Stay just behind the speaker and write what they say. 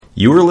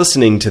You are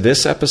listening to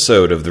this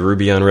episode of the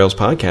Ruby on Rails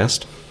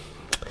podcast.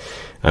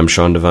 I'm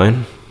Sean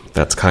Devine.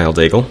 That's Kyle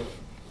Daigle.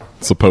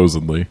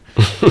 Supposedly.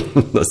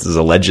 This is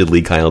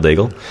allegedly Kyle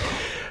Daigle.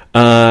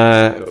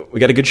 We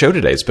got a good show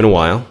today. It's been a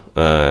while.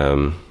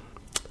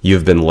 You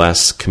have been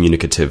less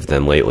communicative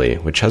than lately,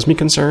 which has me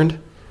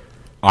concerned.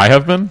 I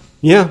have been?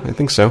 Yeah, I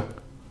think so.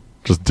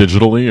 Just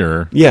digitally,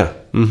 or? Yeah.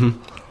 Mm-hmm.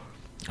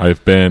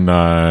 I've been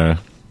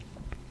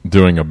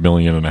doing 1.5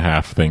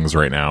 million things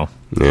right now.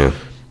 Yeah.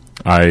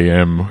 I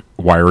am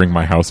wiring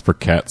my house for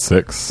Cat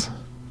 6.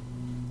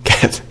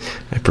 Cat.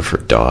 I prefer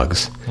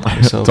dogs.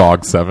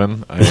 Dog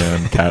 7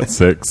 and Cat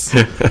 6.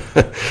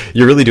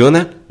 You're really doing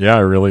that? Yeah, I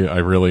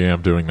really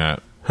am doing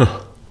that.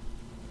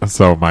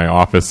 So my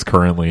office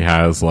currently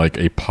has like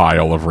a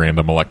pile of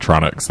random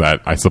electronics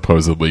that I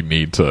supposedly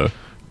need to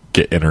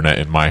get internet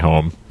in my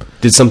home.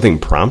 Did something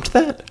prompt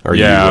that? Are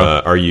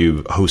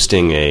you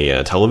hosting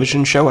a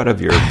television show out of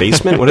your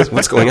basement?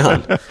 What's going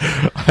on?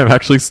 I'm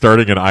actually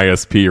starting an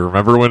ISP.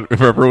 Remember when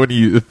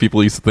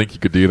people used to think you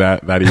could do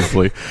that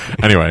easily?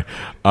 Anyway,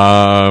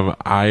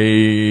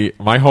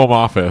 my home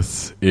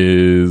office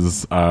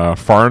is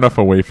far enough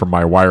away from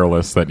my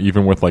wireless that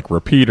even with like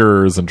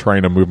repeaters and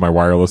trying to move my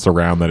wireless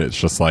around, that it's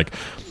just like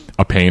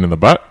a pain in the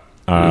butt.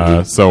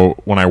 So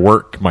when I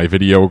work, my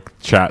video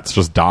chats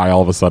just die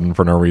all of a sudden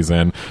for no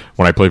reason.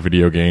 When I play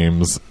video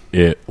games,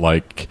 it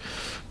like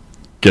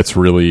gets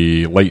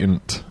really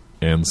latent.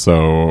 And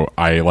so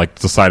I like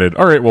decided,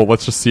 all right, well,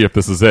 let's just see if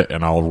this is it.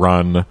 And I'll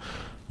run,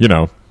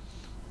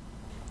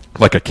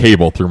 like a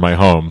cable through my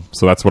home.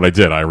 So that's what I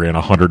did. I ran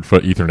a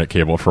 100-foot Ethernet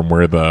cable from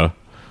where the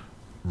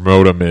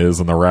modem is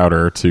and the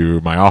router to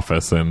my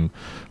office, and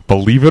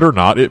believe it or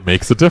not, it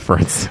makes a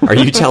difference. Are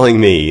you telling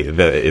me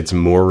that it's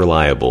more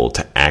reliable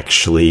to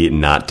actually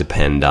not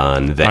depend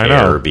on the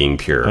air being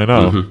pure? I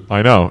know. Mm-hmm.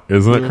 I know.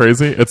 Isn't it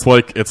crazy? It's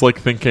like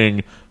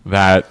thinking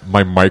that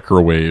my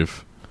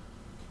microwave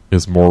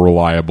is more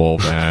reliable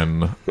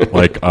than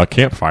like a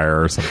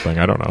campfire or something.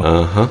 I don't know.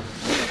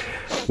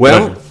 Uh-huh.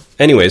 Well,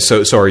 anyway,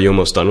 so are you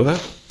almost done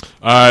with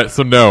that?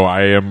 So no,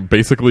 I am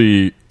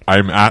basically...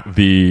 I'm at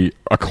the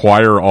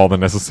acquire all the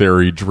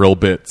necessary drill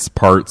bits,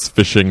 parts,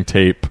 fishing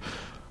tape,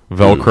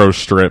 Velcro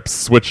strips,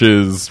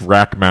 switches,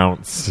 rack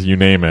mounts, you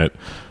name it.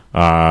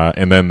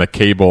 And then the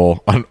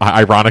cable,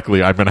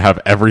 ironically, I'm going to have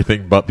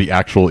everything but the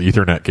actual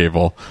Ethernet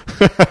cable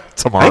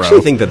tomorrow. I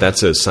actually think that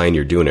that's a sign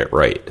you're doing it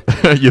right.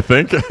 You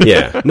think?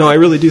 Yeah. No, I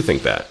really do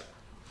think that.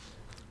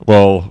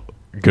 Well,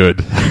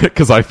 good,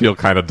 because I feel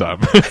kind of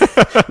dumb.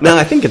 No,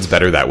 I think it's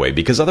better that way,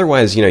 because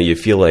otherwise, you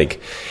feel like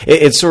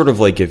it's sort of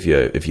like if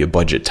you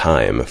budget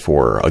time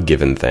for a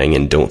given thing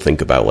and don't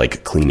think about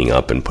like cleaning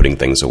up and putting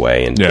things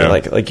away, and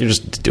like you're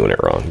just doing it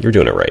wrong. You're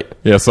doing it right.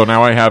 Yeah. So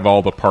now I have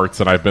all the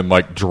parts, and I've been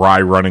like dry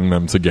running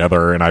them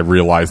together, and I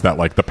realized that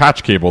like the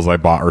patch cables I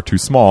bought are too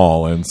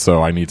small, and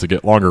so I need to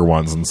get longer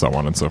ones, and so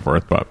on and so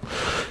forth. But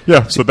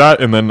yeah, so that,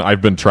 and then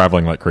I've been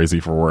traveling like crazy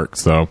for work.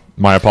 So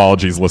my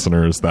apologies,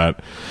 listeners,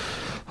 that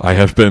I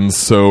have been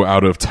so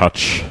out of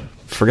touch.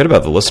 Forget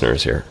about the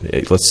listeners here.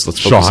 Hey, let's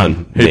focus Sean,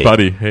 on hey me.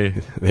 Buddy, hey,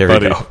 there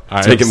buddy, we go.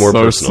 Take it more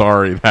so personal.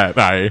 Sorry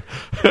that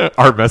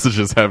our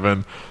messages have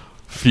been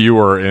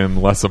fewer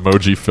and less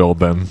emoji filled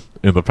than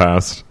in the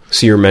past.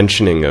 So you're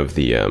mentioning of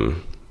the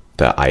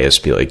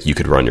ISP, like you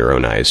could run your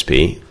own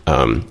ISP.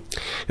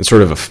 It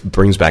sort of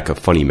brings back a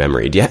funny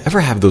memory. Do you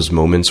ever have those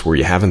moments where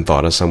you haven't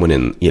thought of someone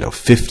in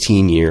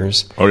 15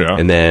 years? Oh yeah.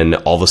 And then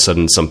all of a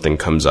sudden something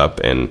comes up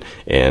and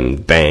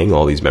bang,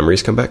 all these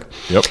memories come back.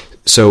 Yep.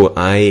 So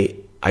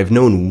I've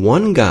known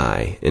one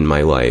guy in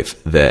my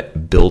life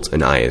that built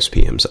an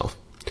ISP himself,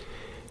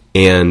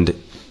 and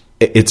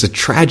it's a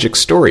tragic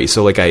story.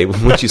 So like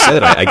once you said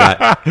it, I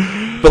got,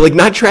 but like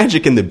not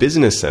tragic in the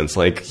business sense,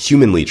 like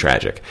humanly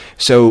tragic.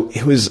 So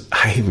it was,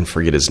 I even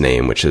forget his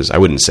name, which is, I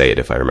wouldn't say it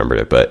if I remembered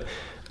it, but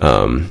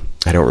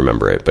I don't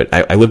remember it. But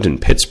I lived in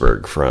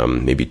Pittsburgh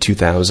from maybe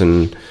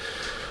 2000,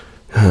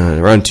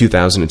 around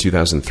 2000 to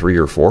 2003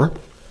 or 4.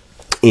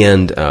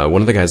 And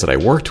one of the guys that I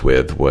worked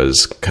with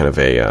was kind of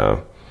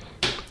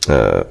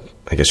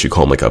I guess you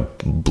call him like a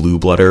blue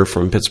blooder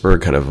from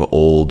Pittsburgh, kind of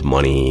old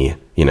money,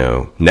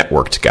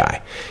 networked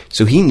guy.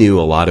 So he knew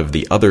a lot of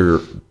the other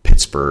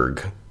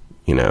Pittsburgh,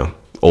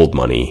 old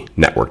money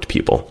networked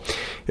people,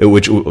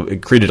 which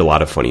created a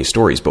lot of funny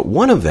stories. But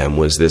one of them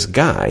was this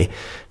guy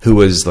who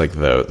was like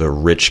the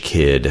rich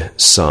kid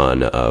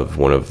son of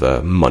one of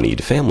the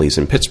moneyed families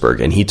in Pittsburgh.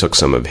 And he took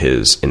some of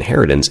his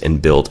inheritance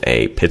and built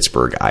a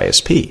Pittsburgh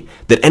ISP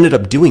that ended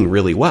up doing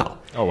really well.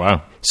 Oh,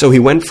 wow. So he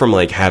went from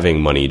like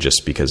having money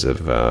just because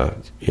of,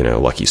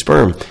 lucky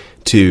sperm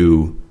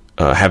to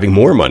having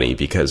more money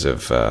because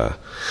of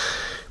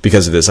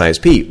this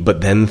ISP.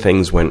 But then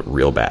things went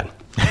real bad.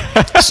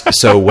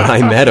 So when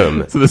I met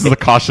him... So this is a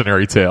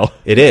cautionary tale.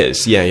 It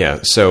is, yeah.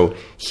 So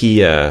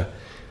I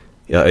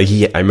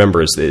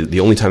remember it's the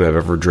only time I've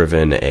ever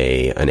driven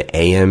an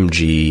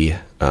AMG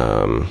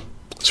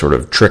sort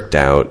of tricked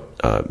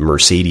out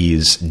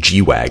Mercedes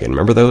G-Wagon.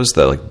 Remember those?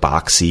 The like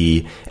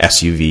boxy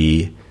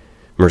SUV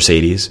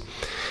Mercedes.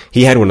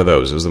 He had one of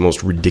those. It was the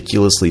most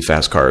ridiculously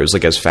fast car. It was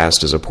like as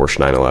fast as a Porsche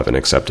 911,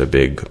 except a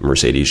big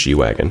Mercedes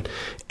G-Wagon.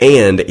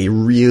 And a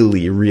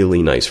really,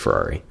 really nice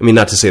Ferrari. I mean,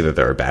 not to say that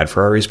there are bad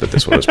Ferraris, but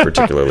this one was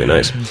particularly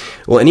nice.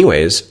 Well,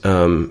 anyways,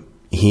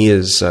 he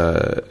is...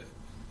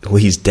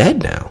 he's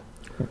dead now.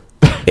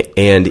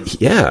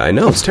 And yeah, I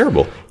know, it's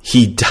terrible.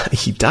 He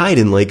died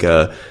in like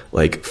a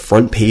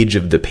front page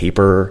of the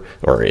paper,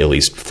 or at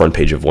least front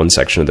page of one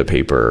section of the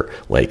paper,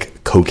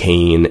 like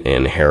cocaine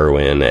and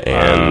heroin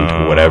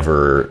and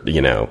whatever,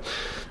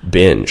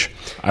 binge.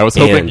 I was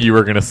hoping you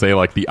were going to say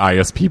like the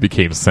ISP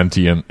became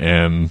sentient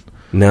and...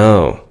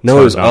 No, it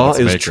was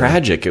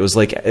tragic. It was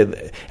like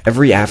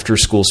every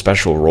after-school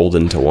special rolled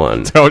into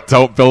one.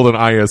 Don't build an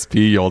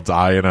ISP, you'll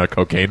die in a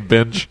cocaine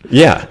binge.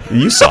 Yeah,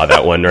 you saw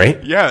that one,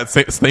 right? Yeah,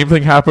 same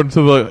thing happened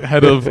to the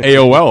head of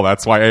AOL.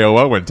 That's why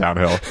AOL went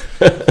downhill.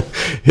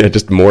 Yeah,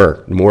 just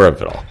more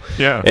of it all.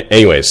 Yeah.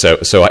 Anyway, so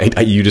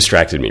you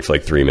distracted me for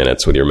like 3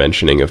 minutes with your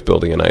mentioning of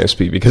building an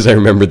ISP, because I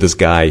remembered this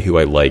guy who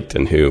I liked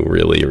and who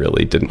really,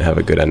 really didn't have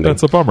a good ending.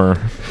 That's a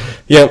bummer.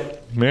 Yeah.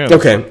 Man.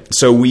 Okay,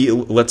 so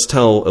let's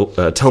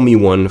tell me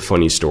one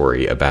funny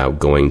story about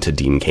going to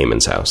Dean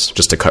Kamen's house,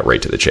 just to cut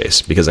right to the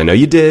chase, because I know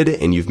you did,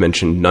 and you've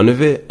mentioned none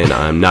of it, and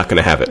I'm not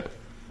going to have it.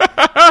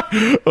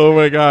 Oh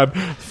my god,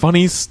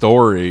 funny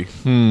story.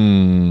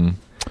 It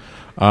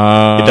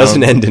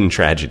doesn't end in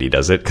tragedy,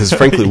 does it? Because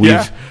frankly,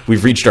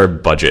 we've reached our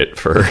budget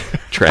for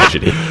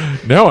tragedy.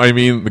 No, I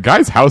mean, the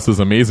guy's house is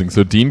amazing.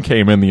 So Dean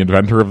Kamen, the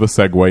inventor of the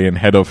Segway and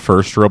head of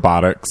First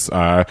Robotics,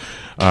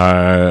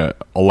 allowed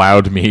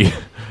me...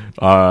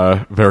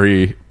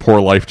 very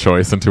poor life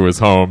choice into his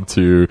home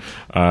to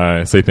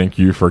say thank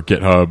you for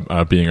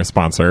GitHub being a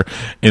sponsor.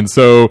 And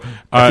so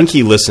I think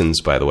he listens,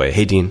 by the way.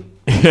 Hey, Dean.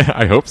 Yeah,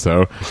 I hope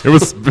so. It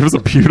was a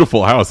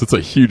beautiful house. It's a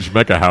huge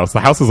mega house.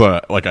 The house has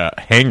a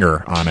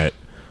hangar on it.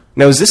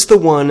 Now, is this the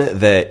one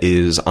that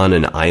is on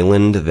an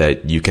island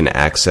that you can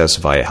access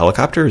via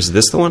helicopter? Is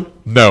this the one?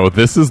 No,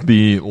 this is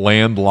the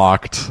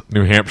landlocked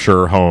New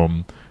Hampshire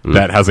home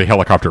that has a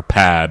helicopter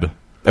pad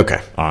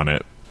on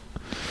it.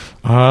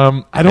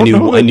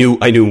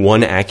 I knew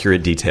one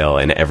accurate detail,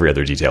 and every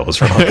other detail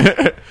was wrong.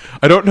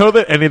 I don't know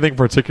that anything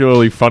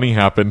particularly funny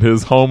happened.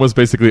 His home was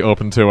basically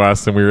open to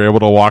us, and we were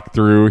able to walk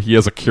through. He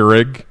has a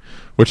Keurig,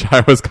 which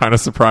I was kind of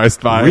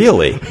surprised by.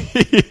 Really?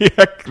 Yeah,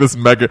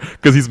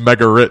 because he's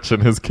mega rich,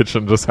 and his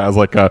kitchen just has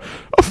like a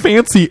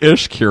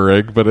fancy-ish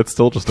Keurig, but it's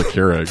still just a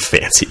Keurig.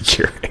 Fancy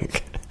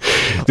Keurig.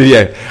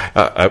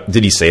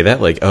 Did he say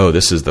that? Like, oh,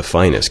 this is the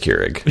finest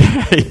Keurig.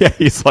 Yeah,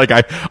 he's like,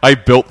 I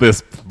built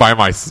this by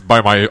my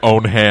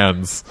own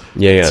hands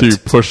to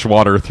push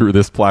water through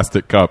this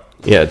plastic cup.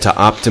 Yeah, to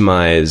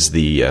optimize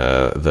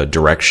the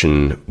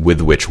direction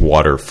with which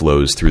water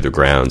flows through the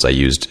grounds, I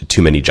used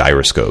too many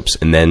gyroscopes,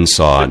 and then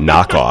saw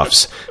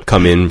knockoffs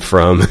come in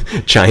from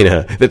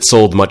China that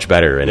sold much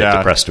better, and it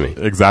depressed me.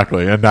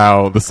 Exactly, and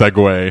now the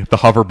Segway, the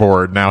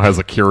hoverboard, now has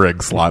a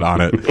Keurig slot on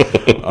it.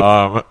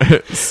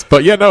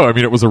 But yeah, no, I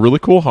mean, it was a really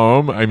cool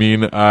home. I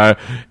mean,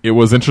 it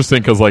was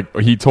interesting because like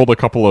he told a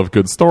couple of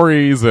good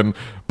stories,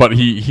 but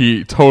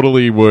he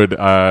totally would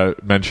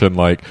mention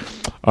like,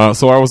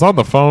 so I was on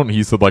the phone.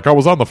 He said like, I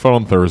was on the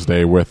phone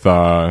Thursday with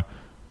Bill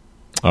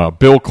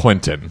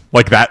Clinton.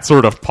 Like that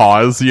sort of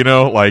pause,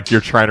 like you're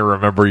trying to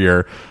remember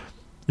your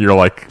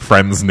like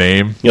friend's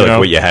name. Like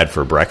what you had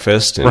for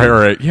breakfast. And...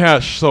 Right. Yeah.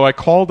 So I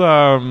called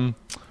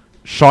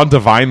Sean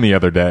Devine the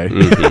other day.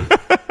 Mm-hmm.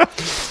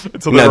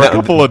 So there were a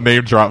couple of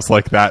name drops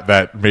like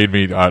that made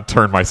me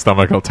turn my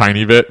stomach a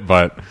tiny bit,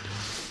 but.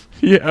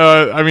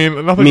 Yeah, I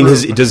mean, nothing. I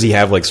mean, does he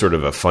have like sort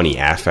of a funny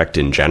affect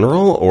in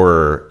general,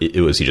 or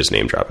was he just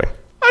name dropping?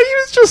 He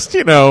was just,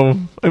 I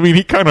mean,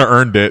 he kind of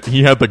earned it.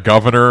 He had the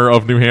governor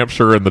of New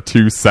Hampshire and the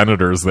 2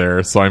 senators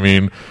there. So, I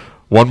mean,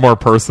 one more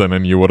person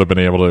and you would have been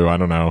able to, I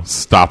don't know,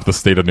 stop the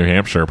state of New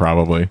Hampshire,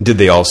 probably. Did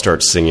they all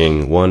start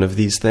singing, one of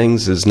these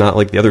things is not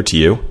like the other to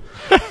you?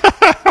 Would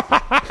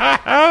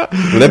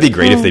that be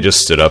great if they just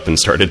stood up and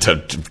started to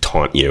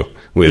taunt you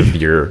with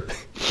your...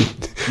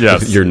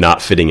 Yes. You're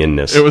not fitting in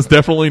this. It was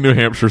definitely New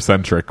Hampshire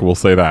centric. We'll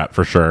say that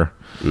for sure.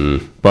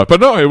 But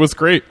no, it was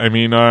great. I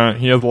mean,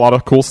 he has a lot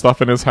of cool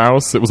stuff in his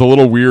house. It was a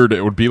little weird.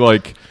 It would be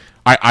like,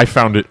 I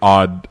found it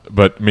odd,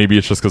 but maybe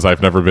it's just because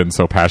I've never been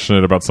so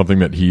passionate about something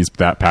that he's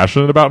that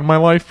passionate about in my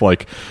life.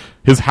 Like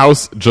his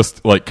house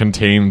just like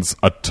contains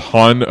a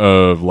ton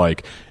of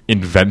like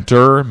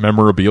inventor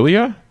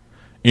memorabilia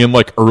and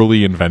like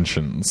early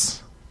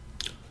inventions.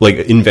 Like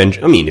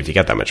invention. I mean, if you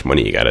got that much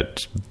money, you got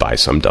to buy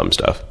some dumb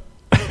stuff.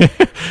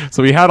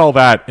 So he had all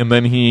that, and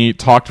then he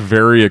talked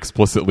very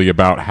explicitly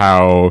about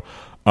how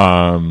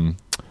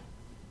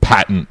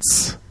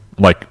patents,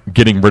 like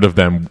getting rid of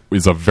them,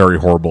 is a very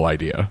horrible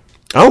idea.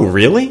 Oh,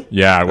 really?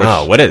 Yeah.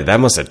 That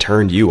must have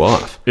turned you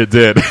off. It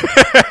did.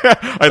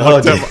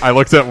 I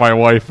looked at my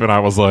wife, and I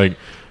was like,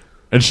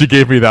 and she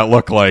gave me that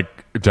look like,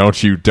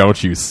 don't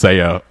you say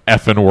a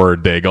effing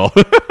word, Daigle.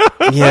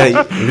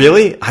 Yeah,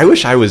 really? I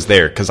wish I was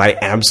there, because I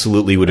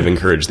absolutely would have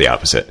encouraged the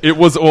opposite. It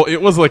was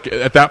like,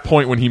 at that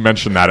point when he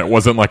mentioned that, it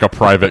wasn't like a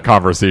private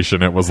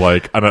conversation. It was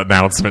like an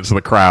announcement to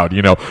the crowd,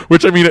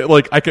 which, I mean,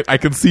 I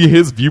can see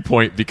his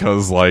viewpoint,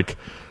 because like,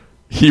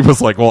 he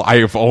was like, well, I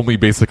have only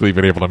basically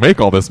been able to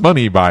make all this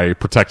money by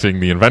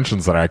protecting the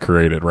inventions that I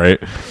created, right?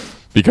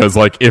 Because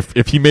like,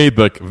 if he made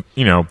the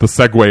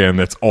Segway and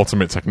its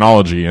ultimate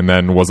technology and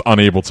then was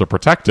unable to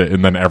protect it,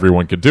 and then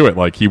everyone could do it,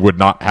 like, he would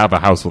not have a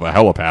house with a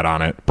helipad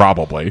on it,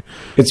 probably.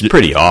 It's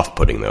pretty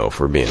off-putting, though, if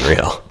we're being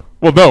real.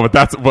 Well, no,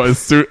 but as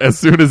soon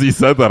as he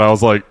said that, I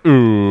was like,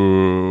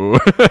 ooh.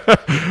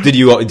 Did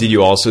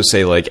you also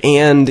say, like,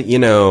 and,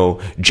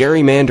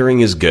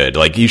 gerrymandering is good?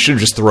 Like, you should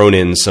have just thrown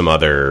in some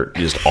other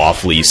just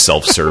awfully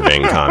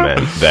self-serving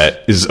comment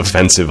that is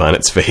offensive on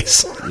its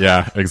face.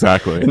 Yeah,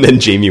 exactly. And then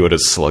Jamie would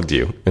have slugged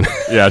you.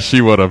 Yeah, she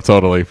would have,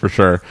 totally, for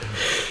sure.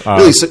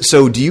 Really?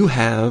 So do you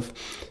have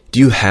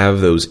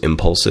those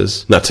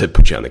impulses? Not to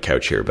put you on the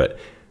couch here, but,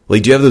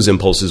 like, do you have those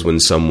impulses when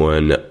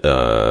someone,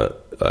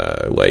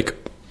 like,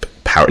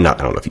 I don't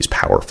know if he's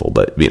powerful,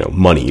 but,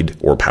 moneyed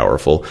or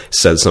powerful,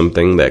 says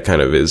something that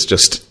kind of is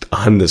just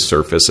on the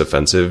surface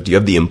offensive? Do you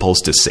have the impulse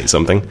to say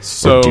something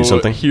or do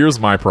something? Here's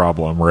my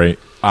problem, right?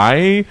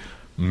 I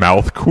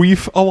mouth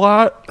queef a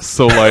lot.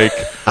 So, like,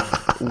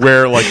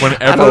 where, like,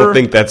 whenever... I don't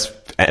think that's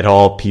at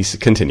all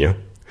continue.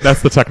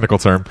 That's the technical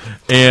term.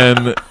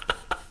 And,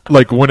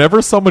 like,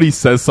 whenever somebody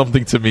says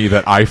something to me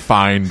that I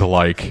find,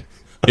 like,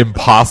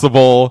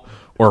 impossible...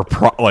 or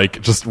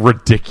like just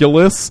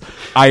ridiculous,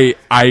 I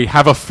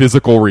have a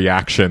physical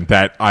reaction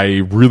that I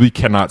really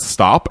cannot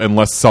stop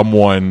unless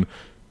someone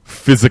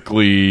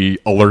physically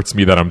alerts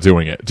me that I'm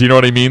doing it. Do you know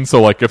what I mean?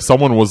 So like, if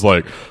someone was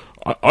like,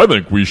 I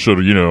think we should,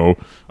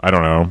 I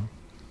don't know,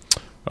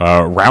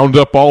 round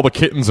up all the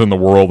kittens in the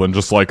world and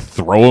just like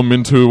throw them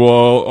into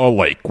a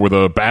lake with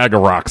a bag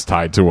of rocks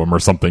tied to them or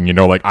something,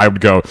 like I would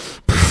go,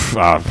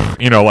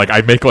 like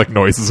I make like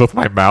noises with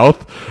my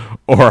mouth.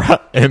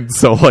 And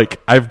so, like,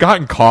 I've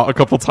gotten caught a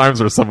couple times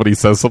where somebody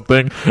says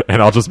something,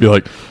 and I'll just be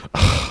like,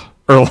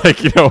 or like,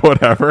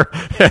 whatever.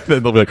 And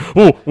then they'll be like,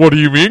 oh, what do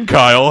you mean,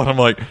 Kyle? And I'm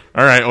like,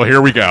 all right, well,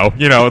 here we go.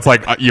 It's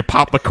like, you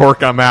pop the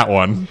cork on that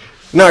one.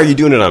 No, are you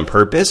doing it on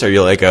purpose? Or are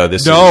you like, oh,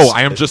 this No,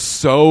 I am just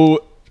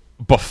so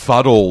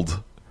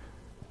befuddled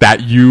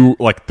that you,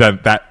 like,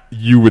 that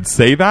you would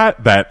say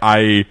that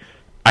I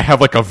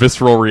have, like, a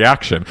visceral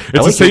reaction.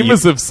 It's the same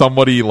as if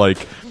somebody,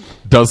 like,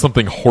 does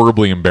something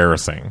horribly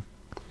embarrassing.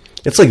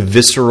 It's like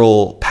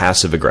visceral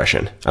passive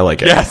aggression. I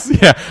like it. Yes,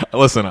 yeah.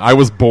 Listen, I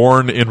was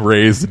born and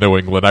raised in New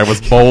England. I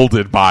was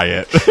molded by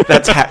it.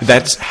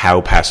 That's how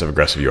passive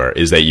aggressive you are.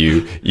 Is that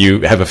you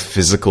have a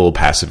physical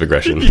passive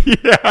aggression?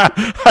 Yeah,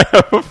 I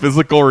have a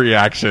physical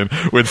reaction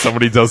when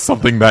somebody does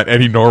something that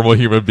any normal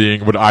human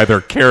being would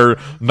either care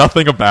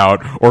nothing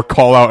about or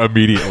call out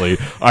immediately.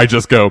 I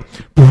just go.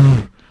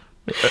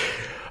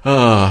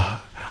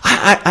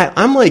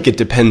 I'm like, it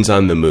depends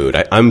on the mood.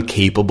 I'm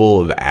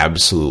capable of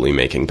absolutely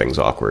making things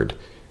awkward.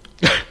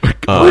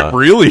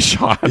 Really,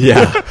 Sean?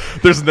 Yeah.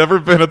 There's never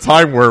been a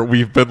time where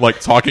we've been like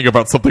talking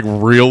about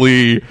something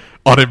really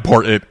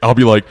unimportant. I'll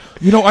be like,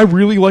 I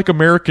really like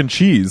American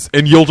cheese.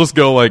 And you'll just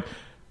go like,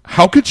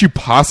 how could you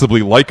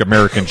possibly like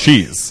American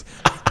cheese?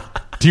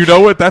 Do you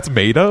know what that's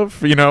made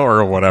of?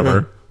 Or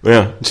whatever.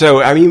 Yeah.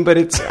 So, I mean,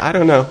 but I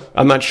don't know.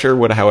 I'm not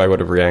sure how I would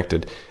have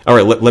reacted. All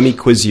right, let me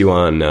quiz you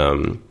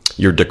on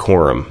your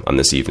decorum on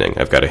this evening.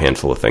 I've got a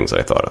handful of things that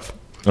I thought of.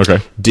 Okay.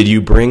 Did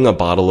you bring a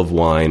bottle of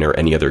wine or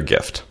any other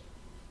gift?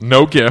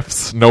 No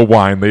gifts, no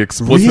wine. They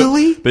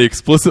Really? They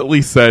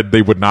explicitly said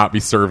they would not be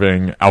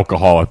serving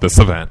alcohol at this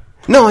event.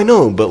 No, I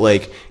know, but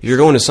like, if you're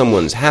going to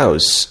someone's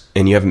house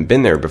and you haven't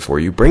been there before,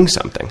 you bring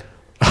something.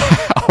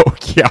 Oh,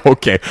 yeah,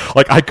 okay.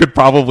 Like, I could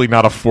probably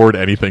not afford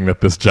anything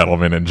that this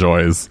gentleman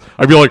enjoys.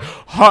 I'd be like,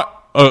 hi,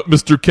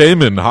 Mr.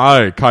 Kamen,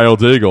 hi, Kyle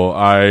Daigle.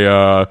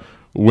 I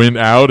went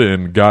out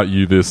and got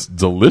you this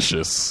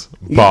delicious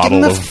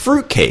bottle of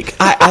fruitcake.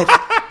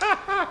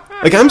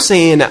 Like I'm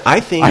saying, I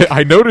think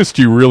I noticed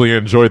you really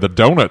enjoy the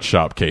donut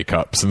shop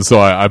K-Cups, and so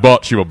I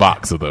bought you a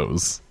box of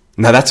those.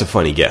 Now that's a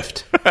funny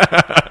gift.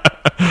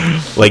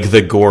 Like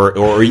the gore,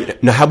 or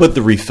now how about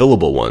the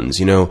refillable ones?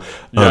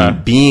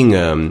 Being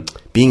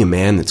a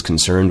man that's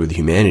concerned with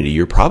humanity,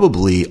 you're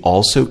probably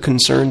also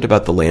concerned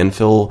about the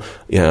landfill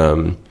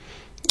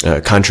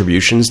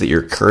contributions that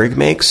your Keurig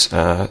makes.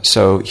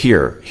 So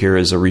here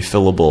is a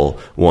refillable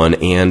one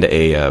and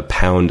a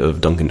pound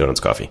of Dunkin' Donuts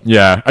coffee.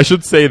 Yeah, I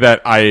should say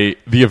that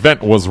the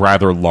event was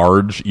rather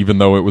large, even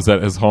though it was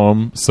at his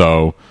home.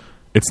 So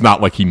it's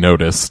not like he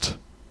noticed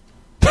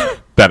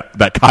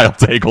that Kyle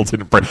Daigle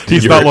didn't bring.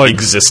 He's your not like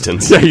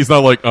existence. Yeah, he's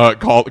not like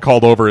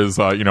called over his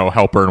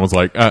helper and was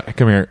like,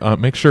 come here,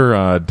 make sure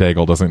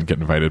Daigle doesn't get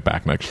invited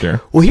back next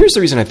year. Well, here's the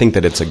reason I think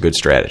that it's a good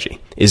strategy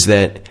is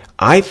that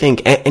I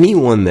think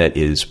anyone that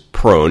is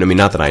prone, I mean,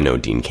 not that I know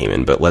Dean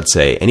Kamen, but let's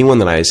say anyone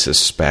that I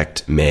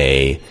suspect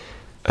may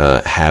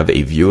have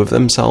a view of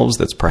themselves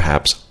that's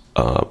perhaps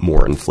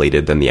more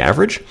inflated than the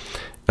average.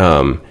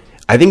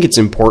 I think it's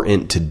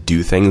important to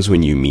do things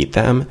when you meet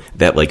them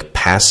that like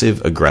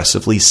passive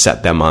aggressively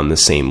set them on the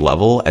same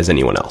level as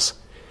anyone else.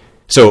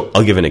 So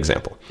I'll give an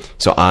example.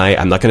 So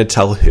I'm not going to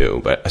tell who,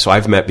 but so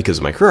I've met, because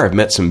of my career, I've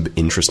met some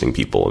interesting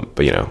people,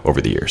 but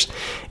over the years.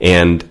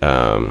 And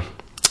a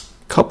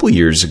couple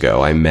years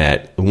ago, I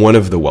met one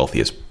of the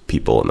wealthiest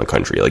people in the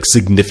country, like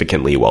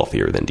significantly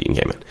wealthier than Dean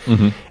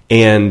Kamen.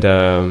 And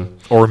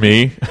or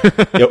me.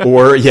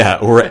 or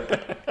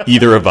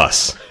either of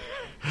us.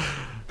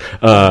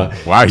 Wow,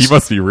 he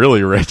must be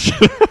really rich.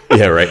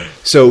 Yeah, right.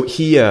 So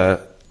he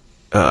now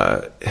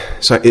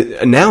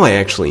I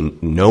actually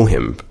know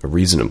him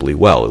reasonably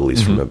well, at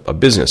least from a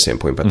business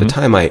standpoint. But at the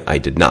time, I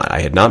did not.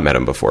 I had not met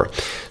him before.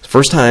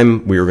 First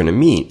time we were going to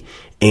meet,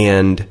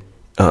 and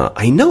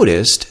I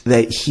noticed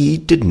that he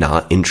did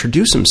not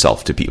introduce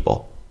himself to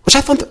people, which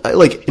I found,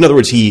 like, in other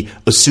words, he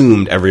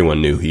assumed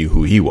everyone knew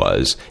who he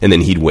was, and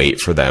then he'd wait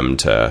for them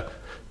to,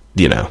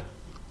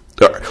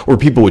 or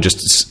people would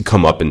just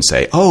come up and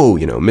say, oh,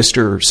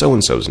 Mr.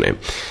 So-and-so's name.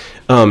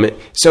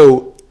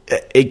 So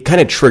it kind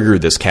of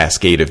triggered this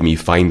cascade of me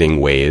finding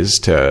ways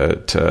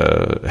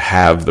to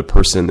have the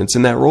person that's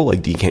in that role,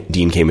 like Dean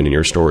Kamen in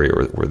your story,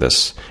 or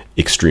this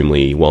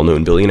extremely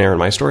well-known billionaire in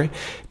my story,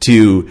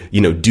 to,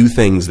 do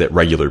things that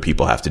regular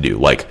people have to do.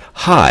 Like,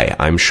 hi,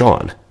 I'm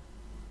Sean.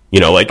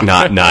 Like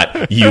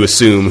not you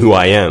assume who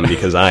I am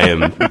because I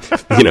am,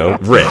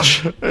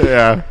 rich.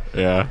 Yeah,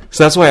 yeah.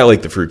 So that's why I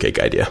like the fruitcake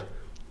idea.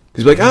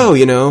 He's like,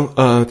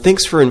 oh,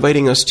 thanks for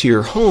inviting us to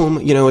your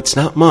home. It's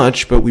not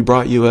much, but we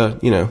brought you a,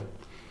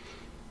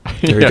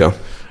 There you go.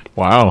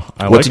 Wow.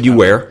 What did you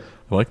wear?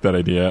 I like that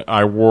idea.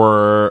 I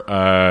wore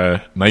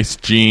nice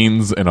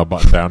jeans and a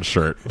button-down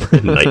shirt.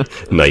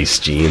 Nice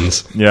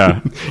jeans. Yeah.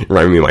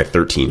 Reminded me of my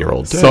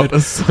 13-year-old.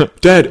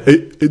 Dad,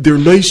 they're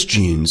nice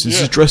jeans.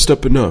 This is dressed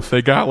up enough.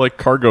 They got like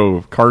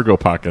cargo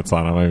pockets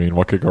on them. I mean,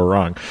 what could go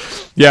wrong?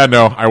 Yeah,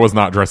 no, I was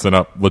not dressing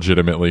up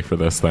legitimately for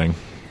this thing.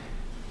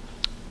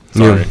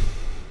 Sorry. Yeah.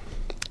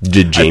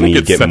 Did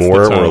Jamie get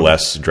more or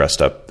less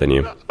dressed up than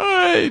you?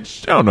 I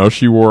don't know.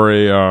 She wore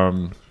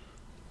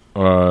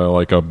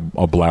like a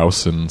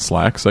blouse and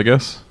slacks, I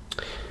guess.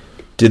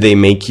 Did they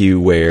make you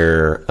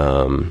wear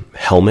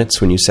helmets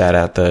when you sat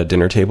at the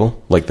dinner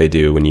table, like they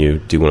do when you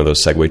do one of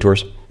those Segway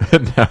tours?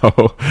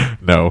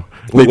 No.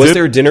 Wait, was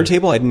there a dinner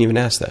table? I didn't even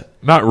ask that.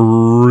 Not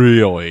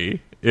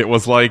really. It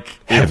was like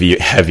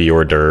heavy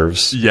hors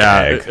d'oeuvres.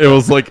 Yeah, it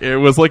was like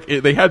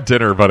they had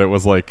dinner, but it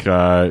was like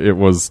there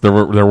was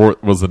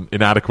an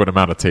inadequate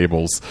amount of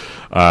tables.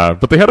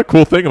 But they had a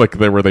cool thing like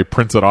where they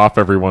printed off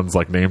everyone's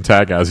like name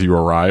tag as you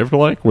arrived,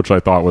 which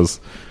I thought was.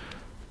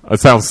 It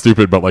sounds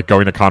stupid, but like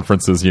going to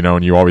conferences,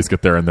 and you always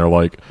get there and you're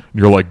like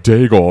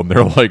Daigle, and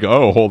they're like,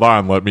 oh, hold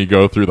on, let me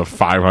go through the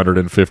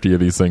 550 of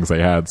these things they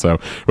had. So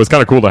it was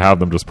kind of cool to have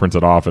them just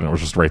printed off, and it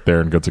was just right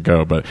there and good to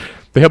go. But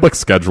they had like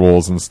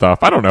schedules and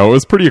stuff. I don't know. It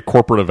was pretty a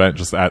corporate event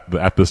just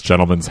at this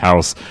gentleman's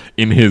house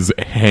in his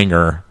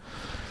hangar.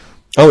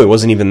 Oh, it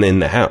wasn't even in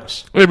the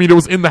house. I mean, it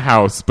was in the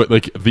house, but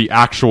like the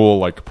actual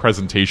like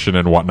presentation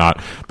and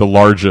whatnot, the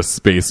largest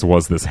space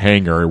was this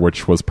hangar,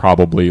 which was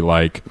probably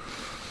like,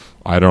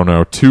 I don't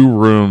know, 2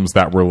 rooms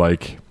that were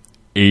like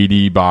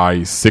 80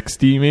 by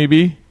 60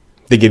 maybe.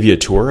 They give you a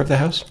tour of the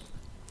house?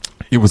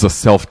 It was a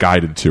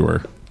self-guided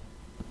tour.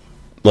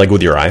 Like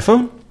with your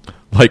iPhone?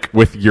 Like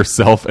with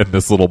yourself and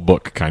this little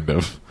book, kind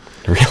of.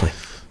 Really?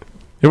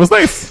 It was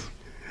nice.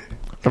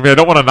 I mean, I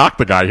don't want to knock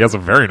the guy. He has a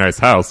very nice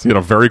house. He had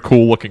a very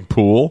cool-looking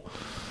pool.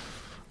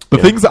 The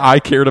things that I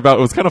cared about,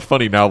 it was kind of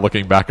funny now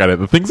looking back at it.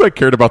 The things I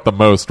cared about the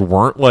most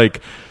weren't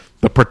like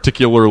the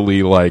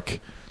particularly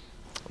like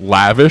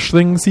lavish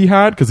things he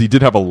had, because he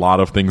did have a lot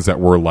of things that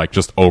were like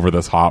just over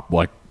this top,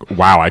 like,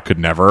 wow, I could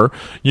never.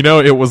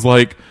 It was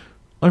like,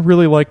 I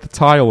really like the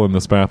tile in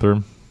this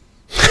bathroom.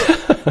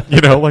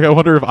 Like I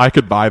wonder if I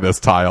could buy this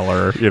tile,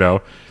 or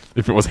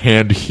if it was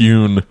hand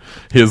hewn.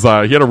 His he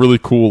had a really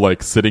cool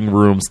like sitting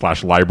room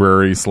 /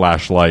 library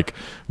 / like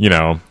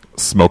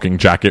smoking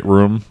jacket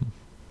room.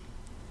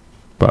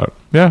 But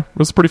yeah, it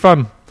was pretty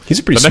fun. He's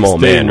a pretty small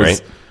man,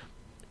 right?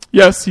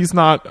 Yes, he's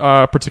not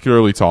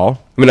particularly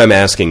tall. I mean, I'm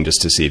asking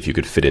just to see if you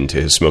could fit into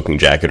his smoking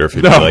jacket, or if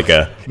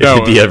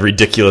it'd be a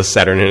ridiculous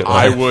Saturday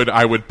Night Live.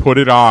 I would put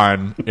it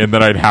on, and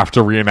then I'd have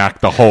to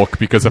reenact the Hulk,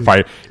 because if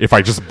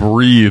I just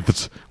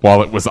breathed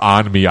while it was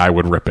on me, I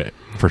would rip it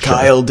for sure.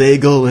 Kyle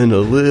Daigle in a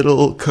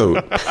little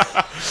coat.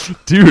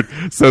 Dude,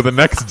 so the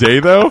next day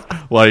though,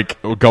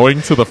 like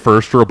going to the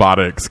first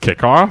robotics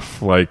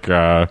kickoff, like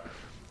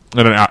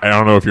and I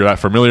don't know if you're that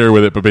familiar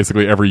with it, but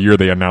basically every year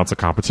they announce a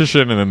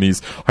competition, and then these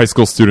high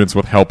school students,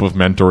 with help of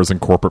mentors and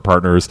corporate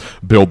partners,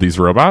 build these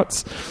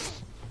robots.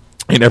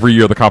 And every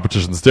year the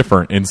competition's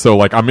different. And so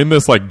like I'm in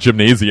this like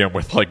gymnasium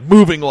with like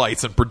moving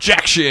lights and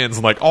projections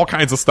and like all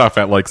kinds of stuff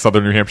at like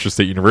Southern New Hampshire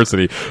State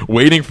University,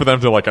 waiting for them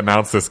to like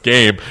announce this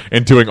game,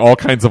 and doing all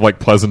kinds of like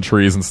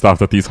pleasantries and stuff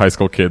that these high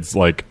school kids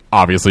like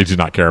obviously do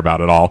not care about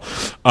at all.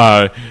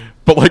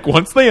 But like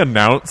once they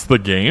announce the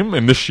game,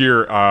 and this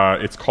year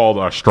it's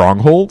called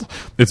Stronghold.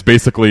 It's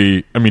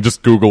basically, I mean,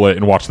 just Google it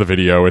and watch the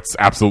video. It's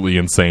absolutely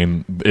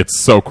insane. It's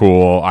so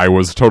cool. I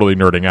was totally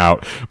nerding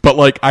out. But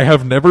like I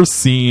have never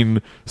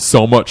seen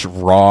so much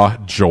raw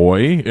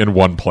joy in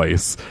one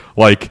place.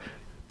 Like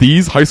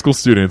these high school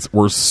students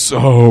were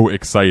so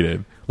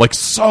excited. Like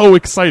so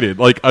excited,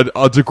 like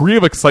a degree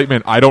of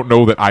excitement I don't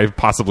know that I've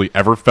possibly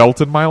ever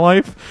felt in my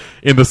life,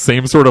 in the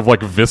same sort of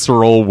like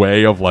visceral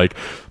way of like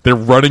they're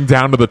running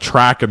down to the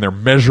track and they're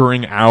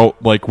measuring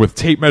out like with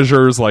tape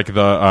measures like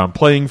the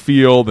playing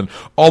field and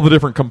all the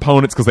different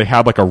components, because they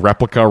had like a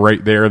replica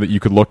right there that you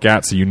could look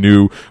at, so you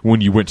knew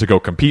when you went to go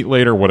compete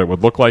later what it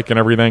would look like and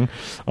everything.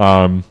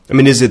 I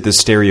mean, is it the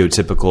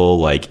stereotypical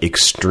like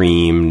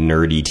extreme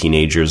nerdy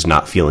teenagers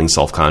not feeling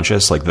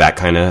self-conscious, like that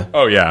kind of?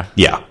 Oh yeah,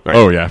 yeah, right.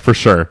 Oh yeah, for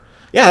sure.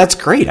 Yeah, that's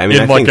great. I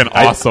mean, in like an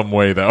awesome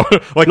way, though,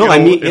 like no,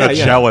 in a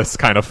jealous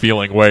kind of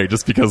feeling way,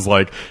 just because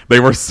like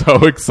they were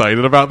so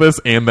excited about this,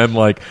 and then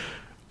like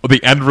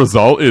the end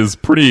result is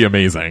pretty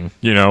amazing.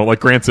 You know, like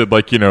granted,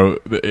 like, you know,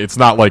 it's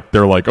not like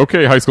they're like,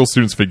 okay, high school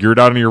students, figure it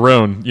out on your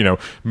own. You know,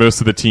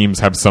 most of the teams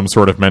have some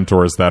sort of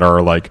mentors that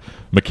are like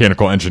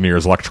mechanical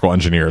engineers, electrical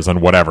engineers,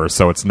 and whatever.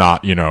 So it's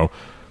not, you know.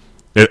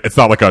 It's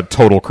not like a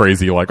total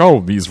crazy, like,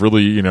 oh, these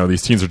really, you know,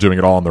 these teams are doing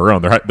it all on their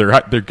own.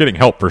 They're getting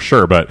help for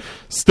sure, but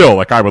still,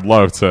 like, I would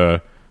love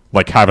to,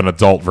 like, have an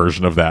adult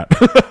version of that,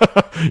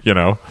 you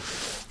know,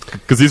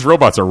 because these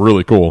robots are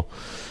really cool.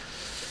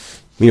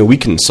 You know, we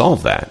can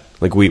solve that.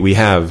 Like, we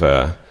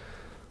have,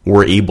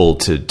 we're able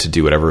to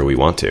do whatever we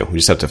want to. We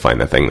just have to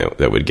find the thing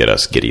that would get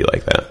us giddy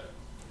like that.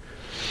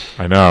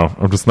 I know.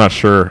 I'm just not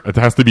sure. It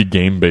has to be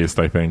game-based,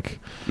 I think.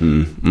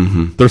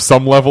 Mm-hmm. There's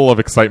some level of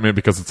excitement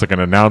because it's like an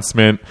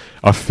announcement,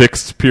 a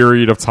fixed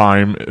period of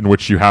time in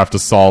which you have to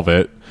solve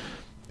it,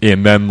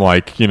 and then,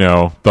 like, you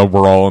know, the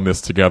We're All in This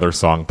Together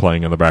song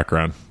playing in the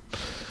background.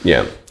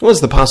 Yeah. Well,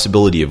 it's the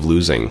possibility of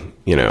losing,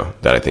 you know,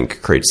 that I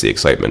think creates the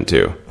excitement,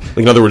 too. Like,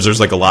 in other words, there's,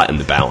 like, a lot in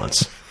the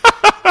balance.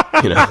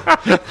 You know?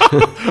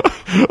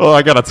 Oh,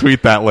 I gotta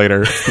tweet that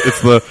later.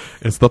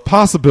 It's the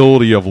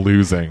possibility of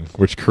losing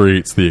which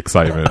creates the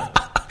excitement.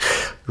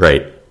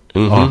 Right.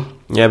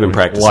 Mm-hmm. Yeah, I've been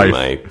practicing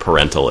my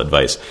parental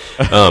advice.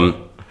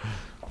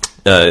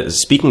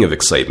 Speaking of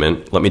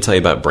excitement, let me tell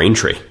you about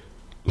Braintree.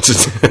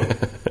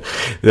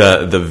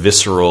 the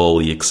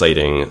viscerally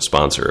exciting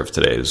sponsor of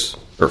today's,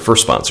 or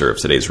first sponsor of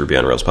today's Ruby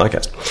on Rails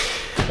podcast.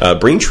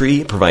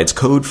 Braintree provides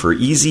code for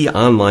easy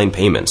online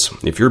payments.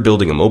 If you're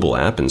building a mobile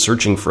app and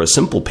searching for a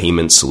simple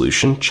payment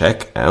solution,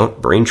 check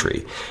out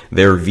Braintree.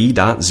 Their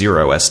V.0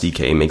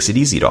 SDK makes it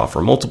easy to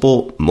offer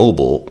multiple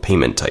mobile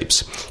payment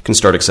types. You can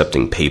start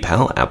accepting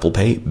PayPal, Apple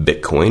Pay,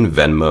 Bitcoin,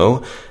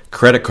 Venmo,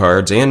 credit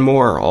cards, and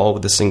more, all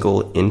with a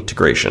single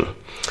integration.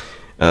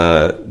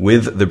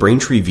 With the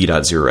Braintree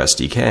V.0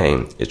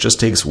 SDK, it just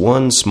takes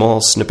one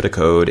small snippet of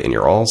code and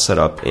you're all set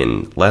up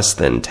in less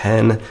than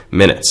 10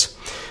 minutes.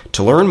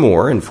 To learn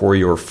more and for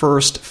your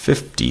first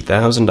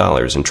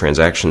 $50,000 in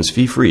transactions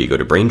fee-free, go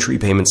to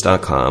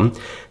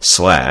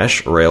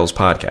BraintreePayments.com/Rails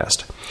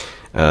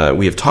podcast.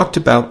 We have talked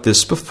about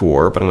this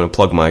before, but I'm going to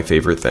plug my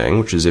favorite thing,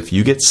 which is if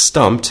you get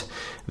stumped,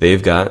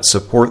 they've got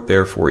support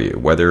there for you,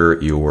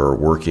 whether you're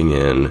working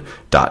in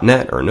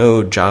 .NET or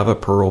Node, Java,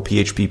 Perl,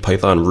 PHP,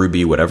 Python,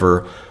 Ruby,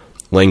 whatever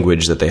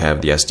language that they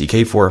have the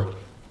SDK for.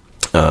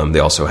 They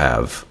also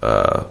have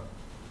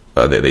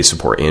they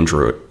support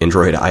Android,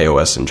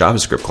 iOS, and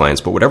JavaScript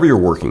clients. But whatever you're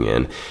working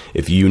in,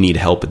 if you need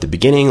help at the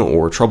beginning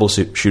or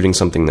troubleshooting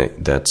something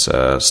that's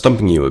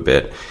stumping you a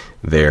bit,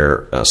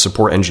 their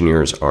support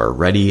engineers are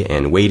ready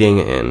and waiting,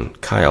 and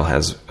Kyle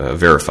has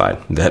verified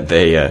that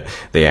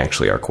they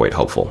actually are quite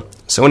helpful.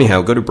 So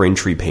anyhow, go to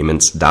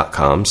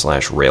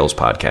BraintreePayments.com/Rails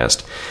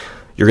podcast.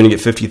 You're going to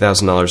get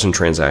 $50,000 in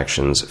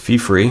transactions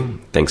fee-free.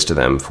 Thanks to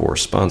them for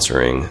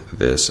sponsoring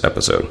this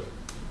episode.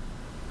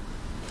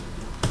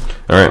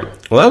 All right.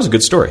 Well, that was a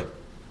good story.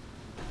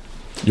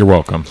 You're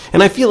welcome.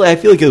 And I feel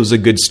like it was a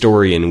good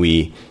story, and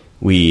we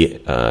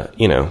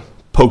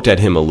poked at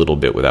him a little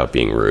bit without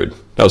being rude.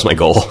 That was my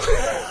goal.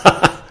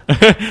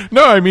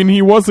 No, I mean,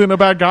 he wasn't a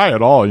bad guy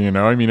at all, you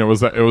know? I mean, it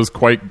was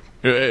quite...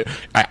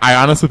 I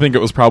honestly think it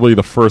was probably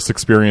the first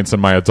experience in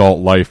my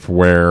adult life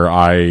where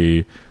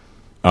I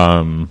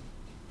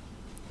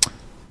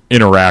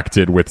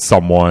interacted with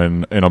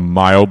someone in a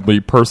mildly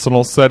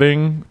personal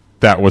setting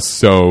that was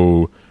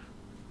so,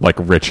 like,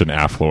 rich and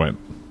affluent.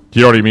 Do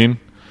you know what I mean?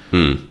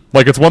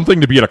 Like, it's one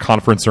thing to be at a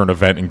conference or an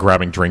event and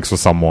grabbing drinks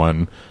with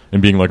someone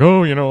and being like,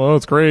 oh,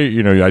 it's great.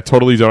 You know, I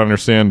totally don't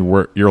understand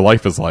what your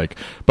life is like.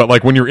 But,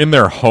 like, when you're in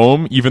their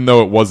home, even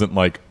though it wasn't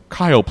like,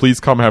 Kyle, please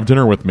come have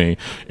dinner with me,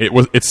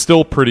 it's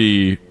still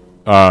pretty,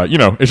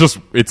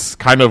 it's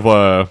kind of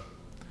a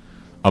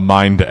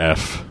mind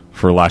F,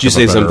 for lack of a better word. Did you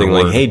say something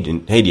like, hey,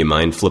 do you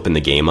mind flipping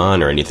the game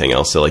on, or anything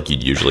else that, like,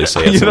 you'd usually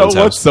say at you know what's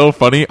house? So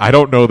funny? I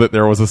don't know that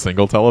there was a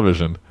single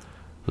television.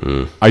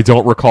 I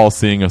don't recall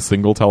seeing a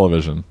single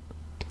television.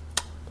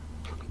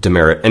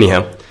 Demerit.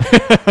 Anyhow,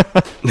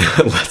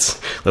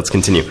 let's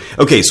continue.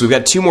 Okay, so we've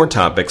got two more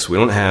topics. We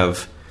don't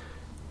have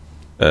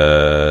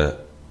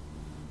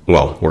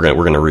well, we're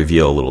gonna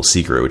reveal a little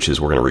secret, which is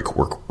we're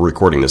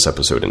recording this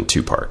episode in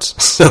 2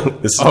 parts. So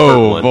this is part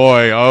one.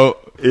 Boy,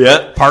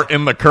 Yeah. part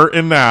in the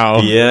curtain now.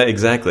 Yeah,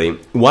 exactly.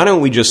 Why don't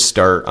we just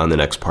start on the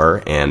next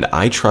part, and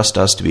I trust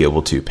us to be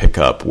able to pick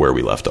up where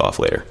we left off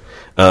later.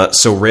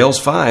 So Rails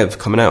 5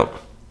 coming out.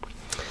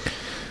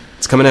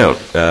 It's coming out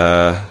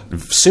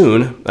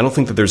soon. I don't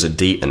think that there's a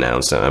date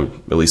announced. At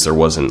least there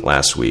wasn't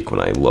last week when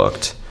I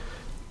looked.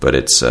 But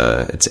it's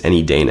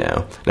any day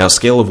now. Now,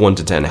 scale of 1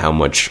 to 10, how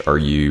much are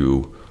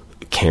you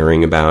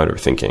caring about or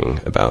thinking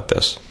about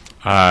this?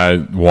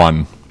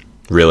 1.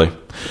 Really?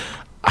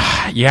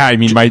 Yeah, I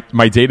mean,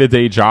 my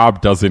day-to-day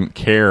job doesn't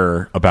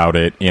care about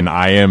it, and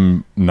I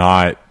am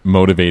not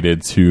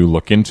motivated to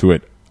look into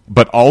it.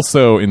 But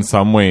also, in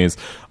some ways,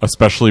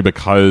 especially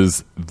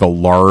because the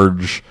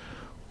large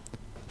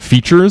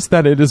features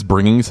that it is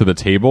bringing to the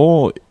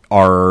table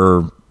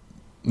are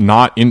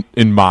not,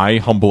 in my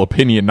humble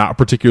opinion, not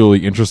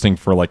particularly interesting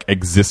for, like,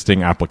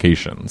 existing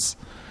applications.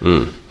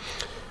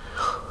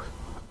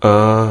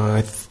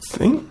 I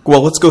think...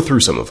 Well, let's go through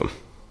some of them.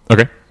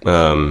 Okay.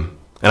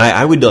 And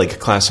I would like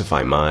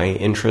classify my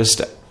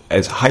interest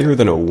as higher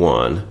than a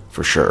 1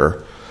 for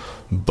sure,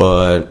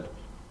 but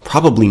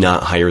probably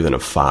not higher than a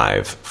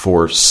 5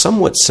 for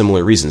somewhat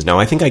similar reasons. Now,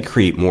 I think I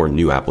create more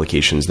new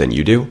applications than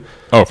you do.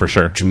 Oh, for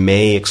sure. Which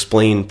may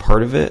explain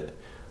part of it,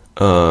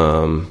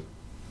 but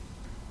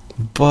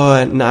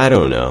I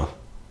don't know.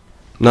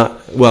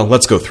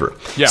 Let's go through.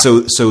 Yeah.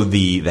 So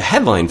the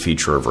headline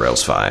feature of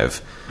Rails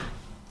 5.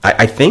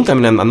 I think, I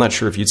mean, I'm not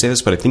sure if you'd say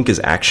this, but I think is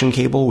Action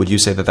Cable. Would you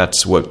say that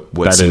that's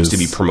what seems to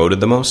be promoted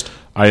the most?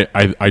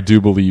 I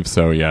do believe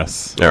so,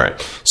 yes. All right.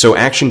 So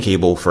Action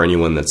Cable, for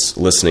anyone that's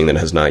listening that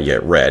has not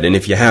yet read, and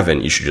if you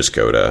haven't, you should just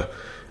go to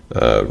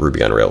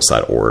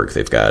rubyonrails.org.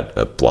 They've got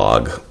a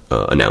blog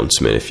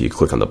announcement if you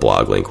click on the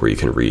blog link where you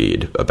can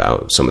read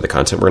about some of the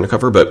content we're going to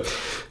cover. But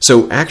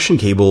so Action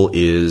Cable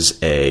is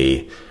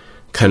a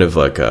kind of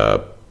like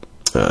a...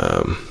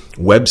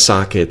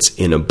 WebSockets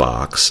in a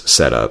box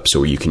setup,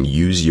 so you can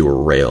use your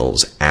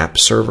Rails app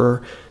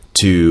server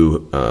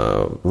to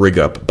rig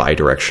up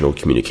bidirectional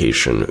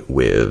communication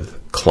with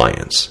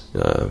clients,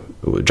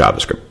 with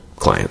JavaScript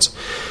clients.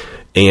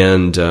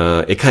 And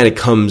it kind of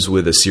comes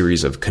with a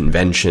series of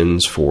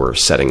conventions for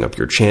setting up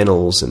your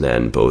channels and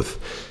then both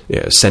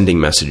sending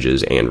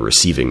messages and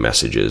receiving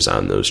messages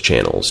on those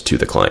channels to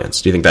the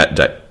clients. Do you think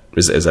that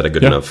is that a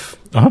good enough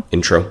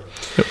intro?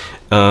 Yep.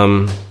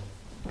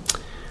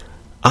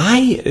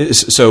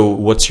 So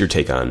what's your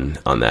take on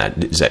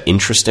that? Is that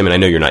interesting? I mean, I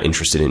know you're not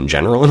interested in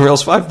general in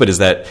Rails 5, but is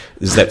that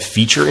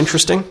feature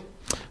interesting?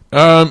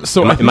 Am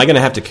I going to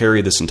have to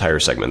carry this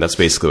entire segment? That's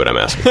basically what I'm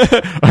asking.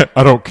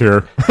 I don't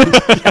care.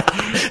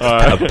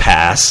 A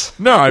pass.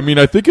 No, I mean,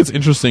 I think it's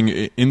interesting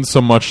in so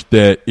much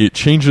that it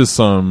changes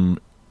some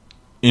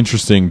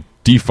interesting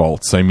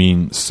defaults. I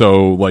mean,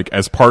 so like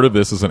as part of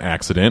this is an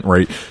accident,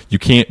 right? You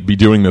can't be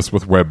doing this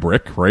with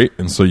WebRick, right?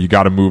 And so you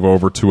got to move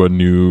over to a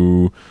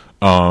new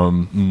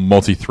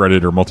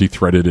multi-threaded or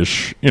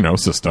multi-threaded-ish,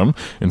 system.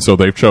 And so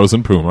they've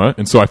chosen Puma.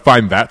 And so I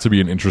find that to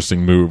be an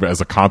interesting move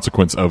as a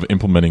consequence of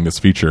implementing this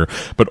feature.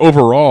 But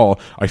overall,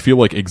 I feel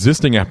like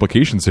existing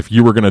applications, if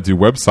you were going to do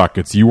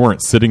WebSockets, you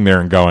weren't sitting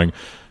there and going,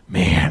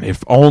 man,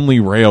 if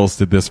only Rails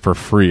did this for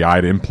free,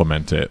 I'd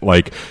implement it.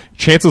 Like,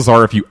 chances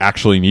are if you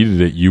actually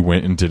needed it, you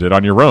went and did it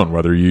on your own,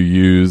 whether you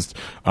used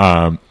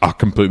a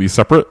completely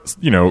separate,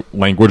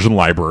 language and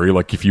library,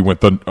 like if you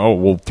went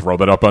we'll throw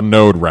that up on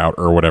Node route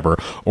or whatever,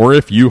 or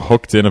if you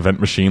hooked in Event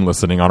Machine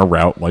listening on a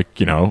route like,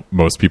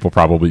 most people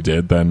probably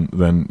did, then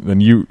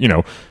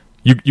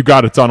you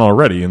got it done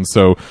already. And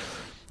so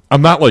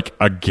I'm not like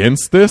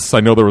against this. I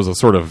know there was a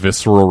sort of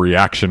visceral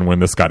reaction when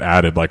this got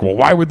added, like, well,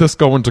 why would this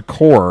go into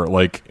core?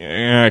 Like,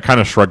 I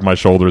kind of shrugged my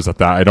shoulders at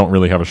that. I don't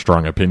really have a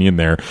strong opinion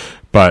there,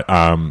 but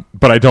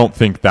I don't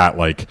think that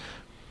like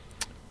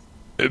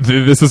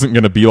this isn't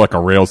going to be like a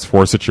Rails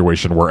 4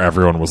 situation where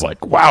everyone was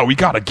like, wow, we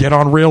got to get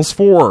on Rails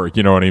 4.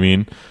 You know what I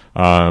mean?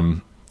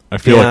 I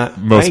feel like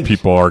most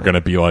people are going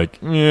to be like,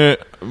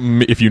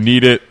 if you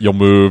need it, you'll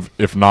move.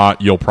 If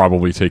not, you'll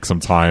probably take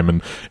some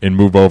time and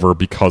move over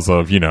because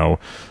of,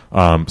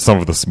 some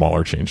of the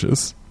smaller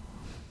changes.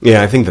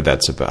 Yeah, I think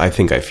I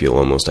think I feel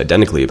almost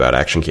identically about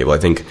Action Cable. I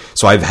think,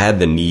 so I've had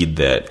the need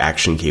that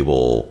Action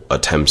Cable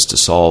attempts to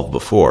solve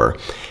before.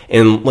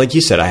 And like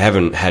you said, I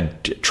haven't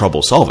had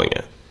trouble solving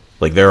it.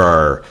 Like there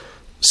are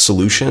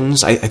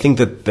solutions. I think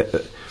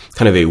that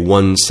kind of a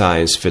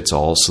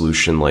one-size-fits-all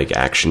solution like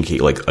Action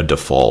Cable, like a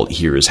default,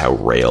 here is how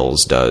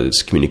Rails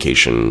does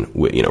communication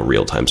with,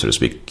 real-time, so to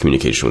speak,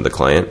 communication with the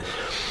client.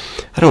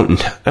 I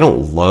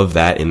don't love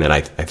that in that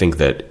I think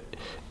that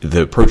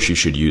the approach you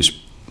should use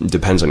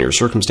depends on your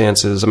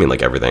circumstances. I mean,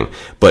 like everything.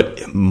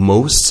 But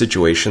most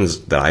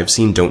situations that I've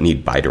seen don't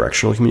need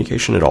bidirectional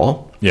communication at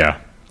all.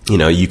 Yeah.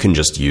 You can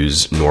just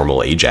use normal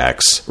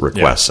AJAX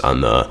requests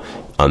on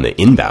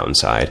the inbound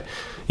side,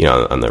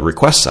 on the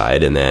request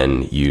side, and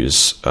then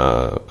use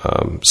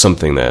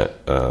something that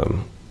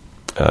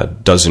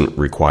doesn't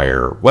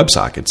require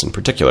WebSockets in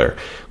particular,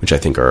 which I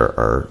think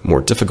are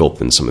more difficult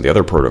than some of the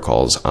other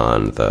protocols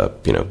on the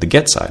the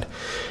get side,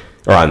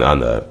 or on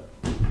the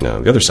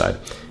other side.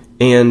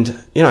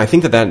 And I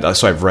think that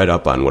so I've read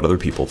up on what other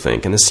people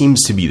think, and this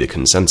seems to be the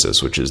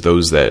consensus, which is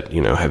those that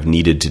have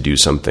needed to do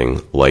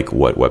something like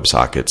what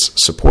WebSockets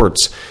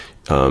supports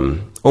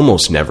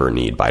almost never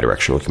need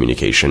bidirectional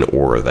communication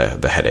or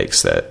the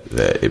headaches that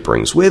it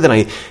brings with.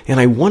 And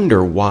I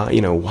wonder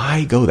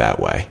why go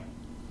that way.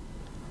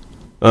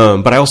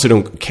 But I also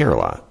don't care a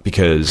lot,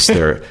 because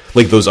they're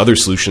like those other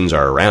solutions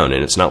are around,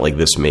 and it's not like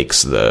this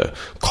makes the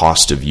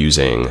cost of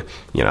using,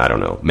 I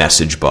don't know,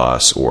 Message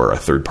Bus or a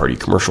third-party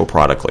commercial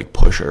product like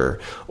Pusher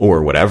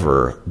or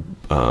whatever.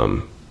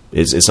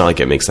 It's not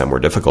like it makes that more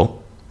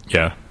difficult.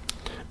 Yeah.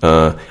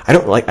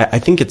 I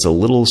think it's a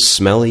little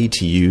smelly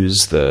to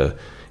use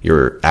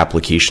your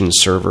application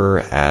server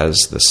as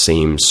the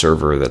same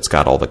server that's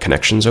got all the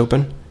connections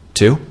open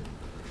too.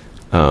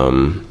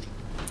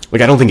 I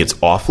don't think it's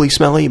awfully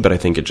smelly, but I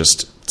think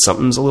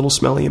something's a little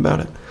smelly about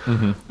it.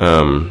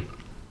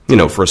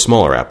 Mm-hmm. For a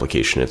smaller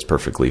application, it's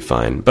perfectly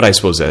fine. But I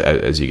suppose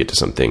as you get to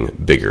something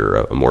bigger,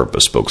 a more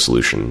bespoke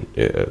solution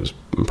is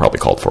probably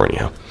called for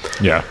anyhow.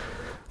 Yeah.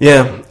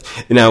 Yeah.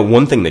 Now,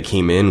 one thing that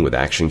came in with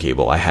Action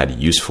Cable I had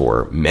use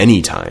for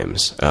many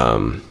times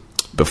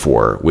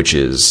before, which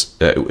is,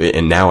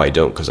 and now I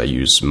don't, because I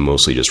use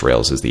mostly just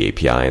Rails as the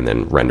API and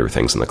then render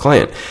things in the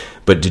client.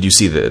 But did you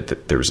see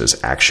that there's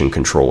this Action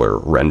Controller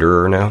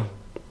renderer now,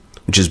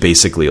 which is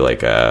basically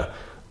like a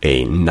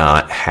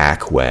not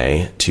hack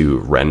way to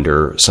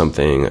render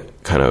something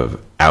kind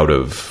of out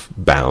of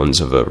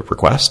bounds of a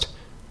request?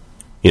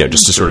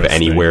 Just to sort of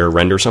anywhere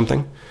render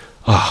something.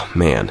 Oh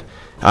man.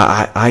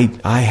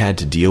 I had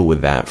to deal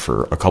with that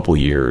for a couple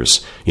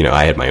years.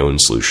 I had my own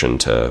solution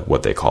to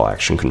what they call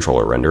Action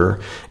Controller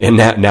Renderer. And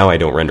now I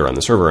don't render on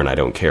the server, and I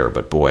don't care.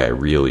 But boy, I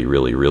really,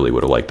 really, really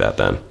would have liked that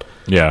then.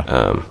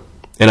 Yeah.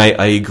 And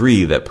I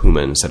agree that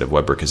Puma instead of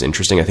WebRick is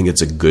interesting. I think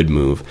it's a good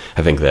move.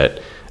 I think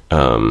that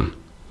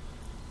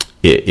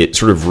it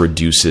sort of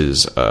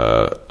reduces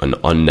an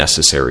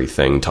unnecessary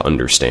thing to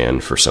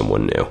understand for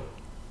someone new.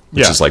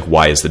 Which is like,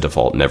 why is the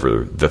default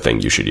never the thing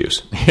you should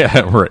use?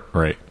 Yeah,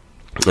 right.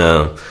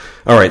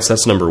 All right, so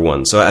that's number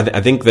one. So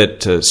I think that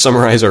to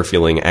summarize our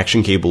feeling,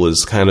 Action Cable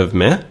is kind of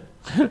meh.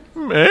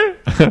 Meh?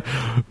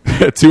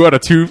 2 out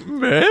of 2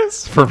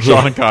 mehs from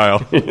Sean and Kyle.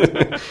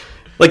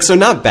 So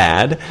not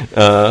bad,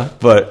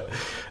 but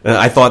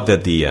I thought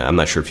that I'm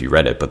not sure if you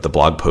read it, but the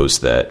blog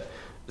post that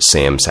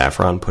Sam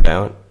Saffron put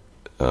out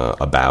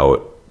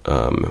about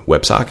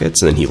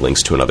WebSockets, and then he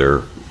links to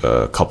another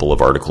couple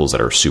of articles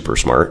that are super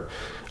smart,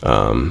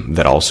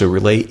 that also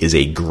relate, is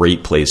a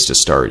great place to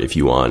start if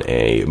you want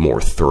a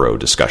more thorough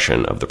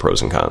discussion of the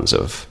pros and cons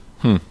of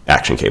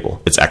Action Cable.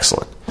 It's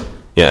excellent.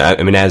 Yeah,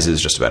 I mean, as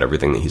is just about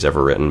everything that he's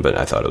ever written, but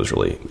I thought it was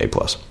really A+.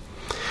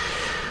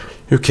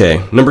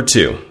 Okay, number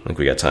 2. I think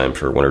we got time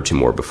for 1 or 2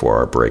 more before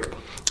our break.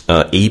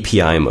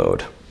 API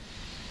mode.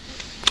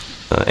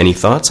 Any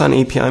thoughts on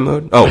API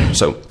mode? Oh,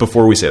 so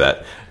before we say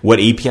that, what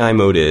API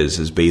mode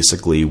is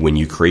basically when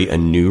you create a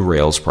new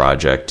Rails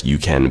project, you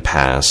can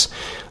pass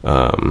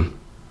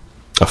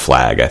a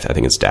flag, I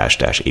think it's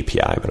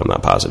 --API, but I'm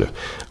not positive,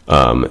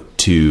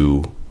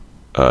 to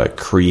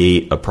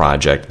create a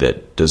project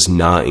that does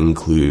not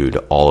include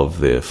all of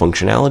the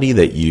functionality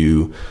that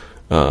you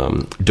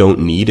don't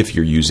need if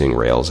you're using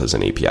Rails as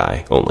an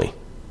API only.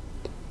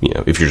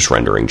 If you're just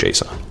rendering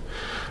JSON.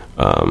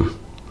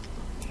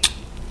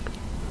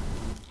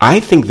 I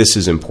think this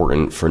is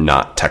important for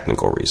not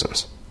technical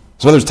reasons.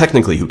 So in other words,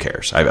 technically, who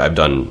cares? I've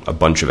done a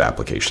bunch of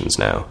applications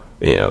now,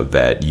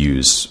 that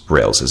use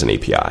Rails as an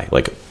API,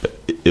 like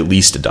at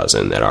least a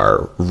dozen that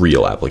are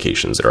real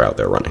applications that are out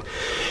there running.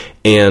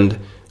 And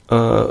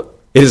it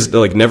is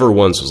like never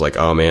once was like,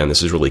 oh man,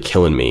 this is really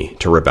killing me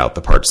to rip out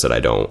the parts that I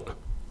don't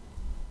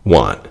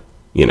want.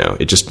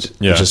 It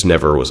just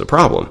never was a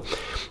problem.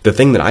 The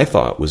thing that I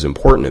thought was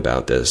important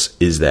about this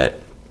is that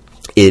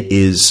it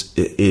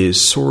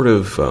is sort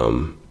of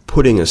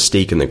putting a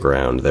stake in the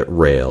ground that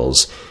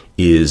Rails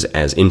is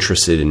as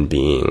interested in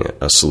being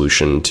a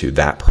solution to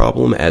that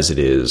problem as it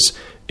is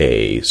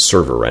a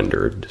server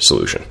rendered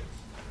solution.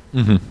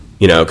 Mm-hmm.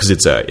 Because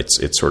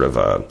it's sort of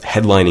a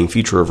headlining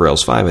feature of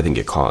Rails 5. I think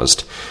it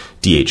caused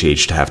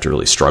DHH to have to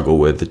really struggle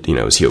with,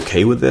 is he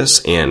okay with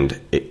this? And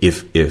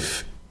if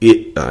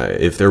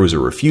there was a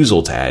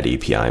refusal to add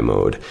API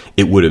mode,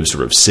 it would have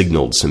sort of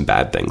signaled some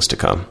bad things to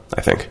come,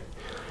 I think.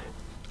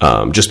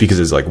 Just because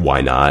it's like,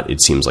 why not?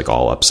 It seems like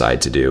all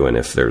upside to do. And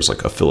if there's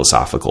like a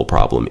philosophical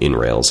problem in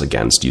Rails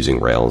against using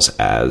Rails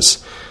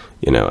as,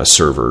 a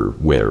server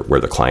where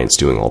the client's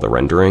doing all the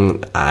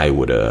rendering, I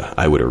would have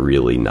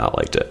really not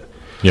liked it.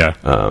 Yeah.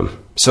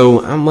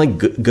 So I'm like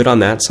good on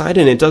that side,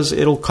 and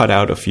it'll cut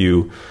out a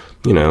few,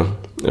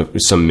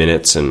 some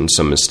minutes and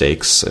some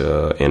mistakes,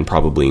 and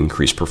probably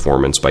increase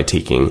performance by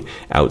taking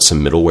out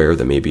some middleware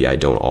that maybe I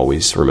don't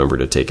always remember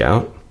to take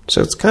out.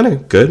 So it's kind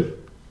of good.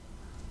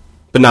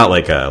 But not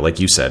like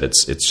you said,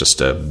 it's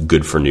just a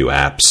good for new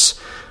apps,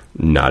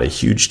 not a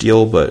huge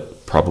deal,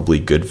 but probably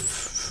good,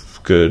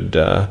 good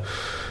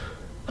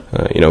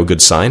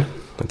sign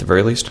at the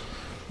very least.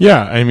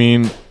 Yeah, I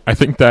mean, I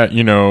think that,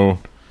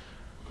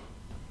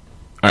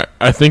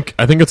 I think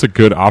it's a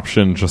good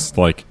option just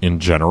like in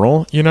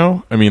general,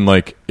 I mean,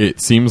 like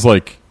it seems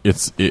like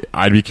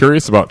I'd be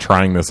curious about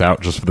trying this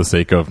out just for the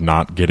sake of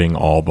not getting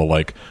all the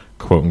like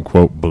quote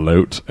unquote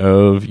bloat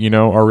of,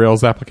 our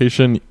Rails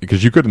application,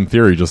 because you could in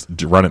theory just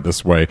run it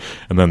this way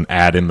and then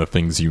add in the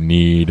things you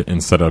need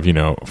instead of,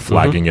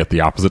 flagging it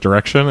the opposite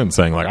direction and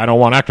saying like, I don't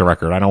want active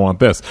record, I don't want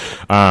this.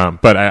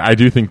 But I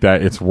do think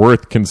that it's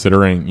worth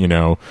considering,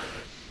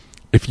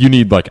 if you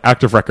need like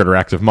active record or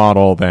active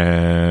model,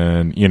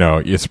 then,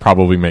 it's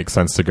probably makes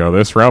sense to go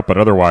this route. But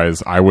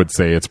otherwise, I would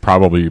say it's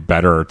probably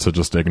better to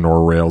just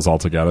ignore Rails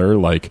altogether.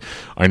 Like,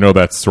 I know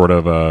that's sort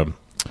of a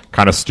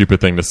kind of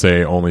stupid thing to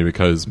say only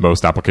because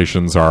most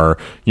applications are,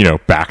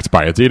 backed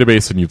by a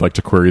database and you'd like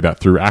to query that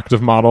through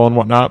active model and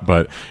whatnot.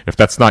 But if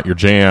that's not your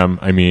jam,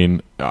 I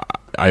mean,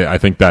 I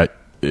think that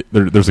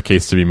there's a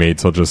case to be made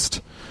to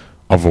just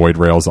avoid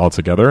Rails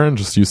altogether and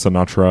just use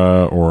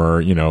Sinatra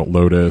or,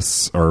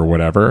 Lotus or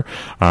whatever.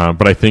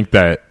 But I think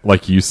that,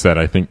 like you said,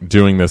 I think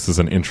doing this is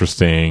an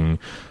interesting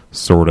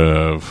sort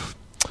of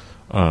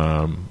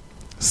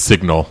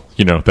signal,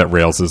 that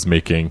Rails is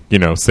making,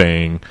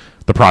 saying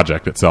the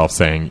project itself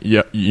saying,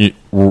 yeah,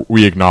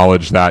 we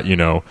acknowledge that,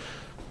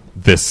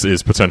 this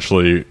is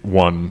potentially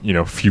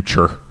one,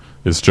 future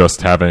is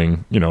just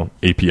having,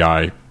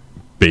 API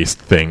based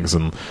things,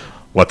 and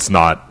let's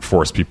not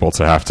force people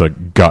to have to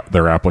gut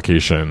their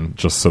application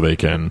just so they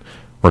can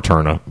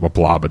return a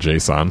blob of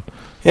JSON.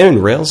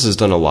 And Rails has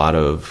done a lot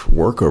of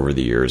work over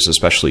the years,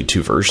 especially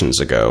 2 versions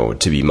ago,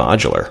 to be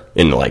modular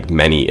in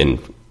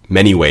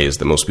many ways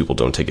that most people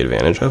don't take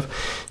advantage of.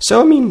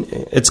 So, I mean,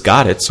 it's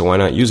got it, so why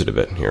not use it a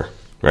bit here,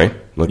 right?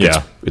 Look,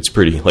 yeah. It's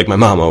pretty, like my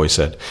mom always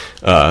said.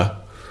 My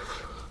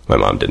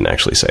mom didn't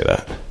actually say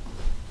that.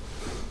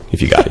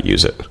 If you got to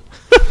use it.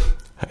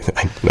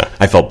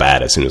 I felt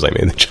bad as soon as I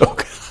made the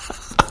joke.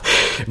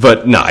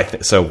 But no,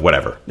 so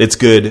whatever. It's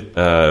good.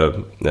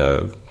 A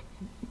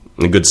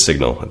good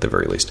signal at the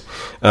very least.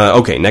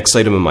 Okay, next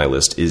item on my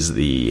list is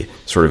the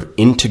sort of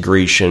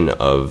integration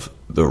of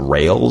the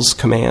Rails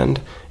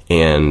command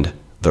and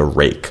the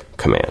rake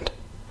command.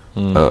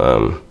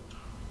 So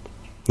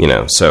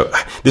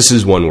this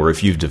is one where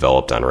if you've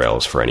developed on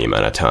Rails for any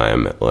amount of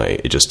time,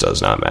 like it just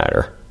does not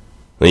matter.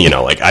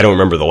 Like I don't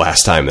remember the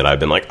last time that I've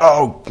been like,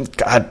 oh,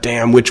 god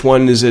damn, which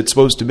one is it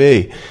supposed to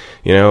be?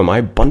 Am I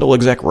bundle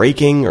exec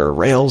raking or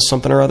Rails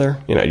something or other?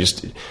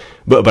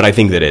 But I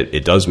think that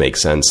it does make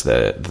sense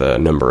that the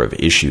number of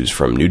issues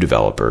from new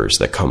developers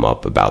that come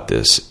up about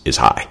this is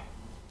high.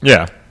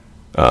 Yeah.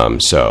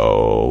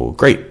 So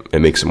great. It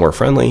makes it more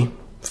friendly.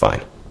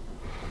 Fine.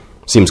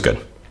 Seems good.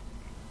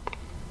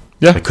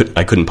 Yeah.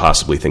 I couldn't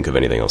possibly think of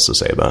anything else to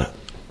say about it.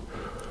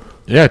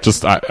 Yeah, I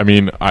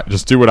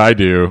just do what I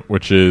do,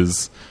 which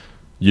is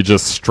you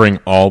just string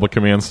all the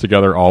commands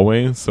together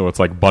always. So it's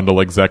like bundle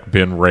exec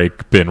bin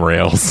rake bin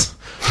Rails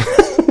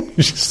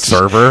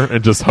server,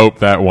 and just hope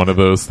that one of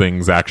those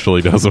things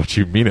actually does what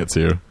you mean it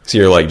to. So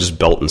you're like just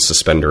belt and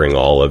suspendering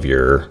all of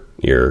your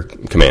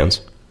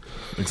commands.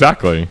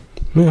 Exactly.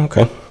 Yeah,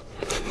 okay.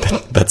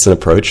 That's an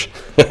approach.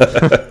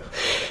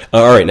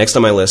 All right, next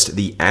on my list,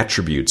 the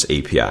Attributes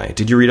API.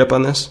 Did you read up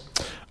on this?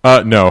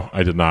 No,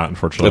 I did not,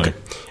 unfortunately. Okay.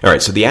 All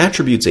right, so the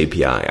Attributes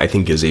API, I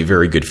think, is a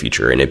very good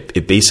feature, and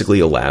it basically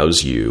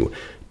allows you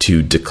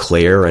to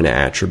declare an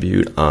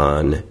attribute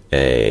on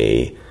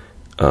a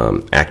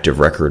active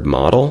record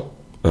model.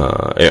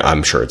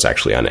 I'm sure it's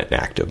actually on an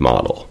active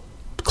model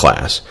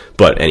class,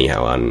 but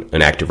anyhow, on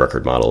an active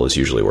record model is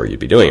usually where you'd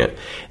be doing it.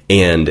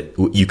 And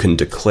you can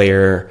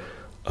declare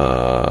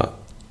an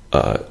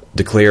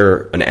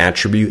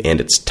attribute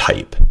and its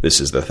type.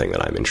 This is the thing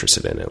that I'm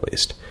interested in, at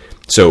least.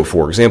 So,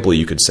 for example,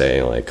 you could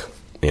say, like,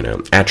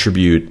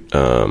 attribute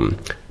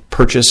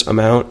purchase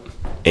amount,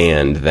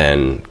 and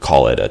then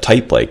call it a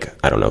type, like,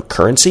 I don't know,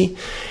 currency.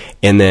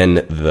 And then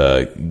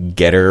the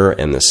getter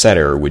and the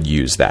setter would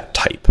use that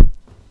type.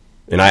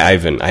 And I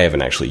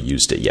haven't actually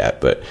used it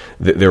yet, but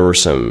there were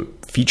some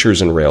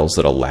features in Rails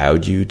that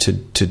allowed you to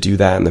do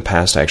that in the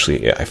past.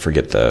 Actually, I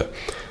forget the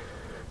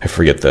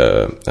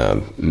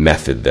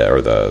method there,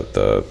 or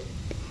the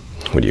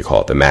what do you call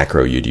it? The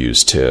macro you'd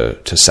use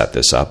to set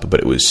this up, but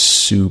it was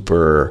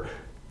super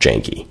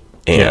janky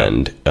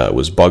and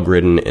was bug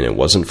ridden, and it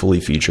wasn't fully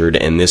featured.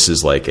 And this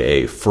is like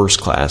a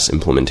first class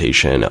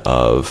implementation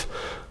of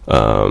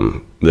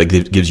like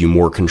it gives you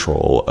more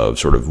control of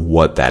sort of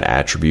what that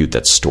attribute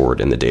that's stored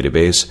in the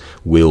database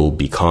will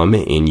become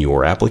in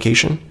your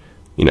application.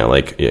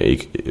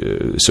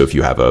 So if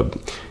you have a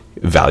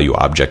value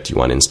object you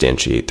want to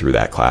instantiate through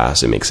that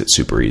class, it makes it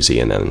super easy,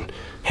 and then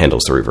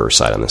handles the reverse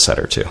side on the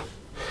setter too.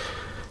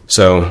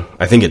 So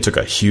I think it took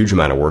a huge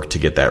amount of work to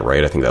get that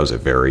right. I think that was a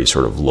very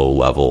sort of low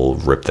level,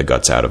 rip the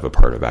guts out of a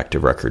part of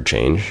active record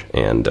change.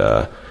 And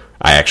I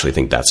actually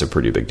think that's a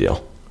pretty big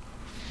deal.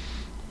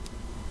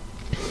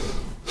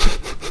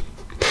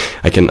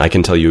 I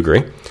can tell you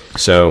agree.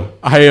 So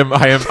I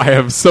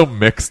am so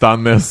mixed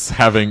on this,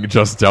 having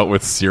just dealt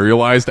with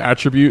serialized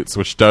attributes,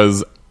 which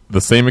does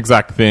the same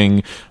exact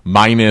thing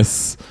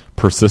minus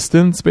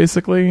persistence,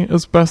 basically,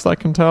 as best I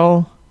can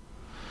tell.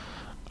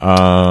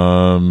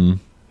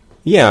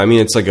 Yeah, I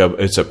mean,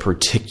 it's a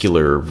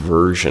particular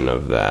version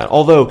of that.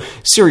 Although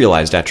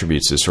serialized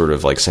attributes is sort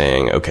of like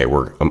saying, okay,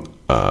 we're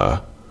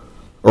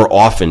or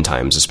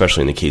oftentimes,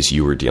 especially in the case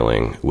you were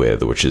dealing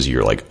with, which is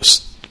you're like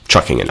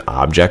chucking an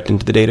object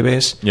into the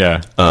database.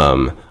 Yeah.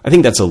 I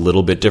think that's a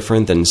little bit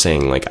different than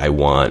saying, like, I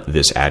want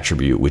this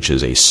attribute, which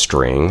is a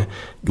string.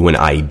 When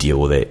I deal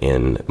with it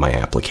in my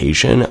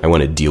application, I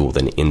want to deal with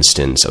an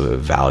instance of a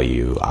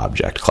value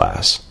object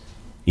class,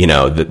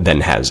 that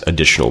then has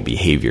additional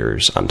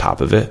behaviors on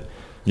top of it.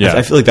 Yeah.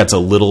 I feel like that's a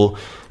little,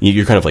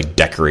 you're kind of like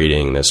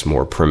decorating this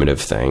more primitive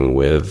thing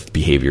with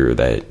behavior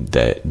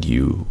that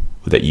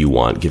you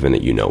want, given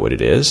that you know what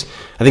it is.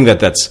 I think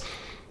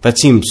that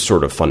seems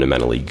sort of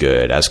fundamentally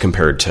good as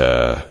compared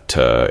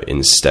to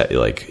instead,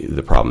 like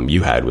the problem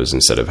you had was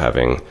instead of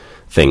having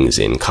things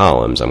in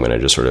columns, I'm going to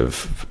just sort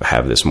of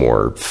have this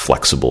more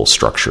flexible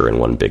structure in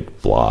one big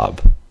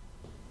blob.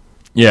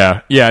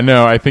 Yeah. Yeah.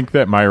 No, I think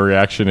that my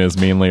reaction is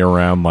mainly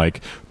around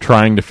like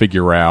trying to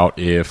figure out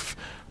if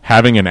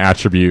having an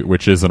attribute,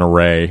 which is an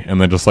array, and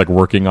then just like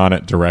working on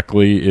it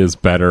directly is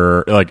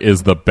better, like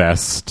is the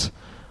best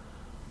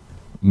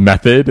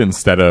method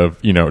instead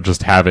of,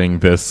 just having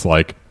this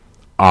like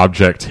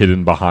object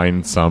hidden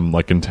behind some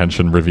like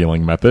intention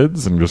revealing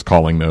methods and just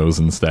calling those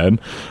instead.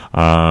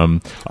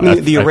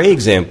 The array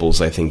example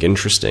is, I think,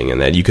 interesting in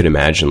that you could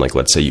imagine, like,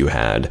 let's say you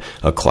had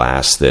a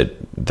class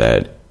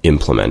that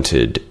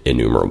implemented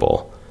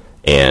enumerable.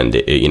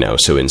 And,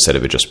 so instead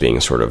of it just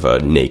being sort of a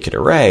naked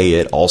array,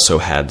 it also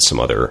had some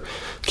other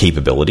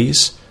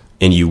capabilities.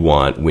 And you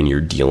want, when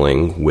you're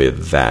dealing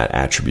with that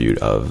attribute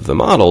of the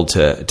model,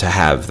 to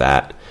have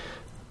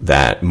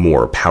that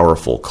more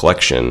powerful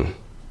collection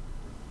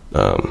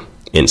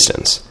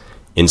instance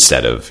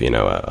instead of,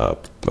 a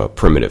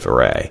primitive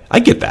array. I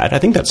get that. I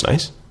think that's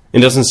nice. It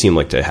doesn't seem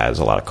like it has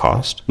a lot of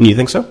cost. Do you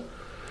think so?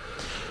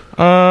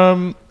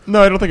 No,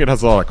 I don't think it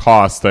has a lot of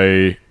cost.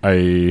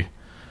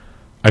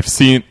 I've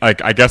seen,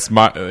 like, I guess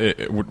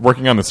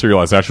working on the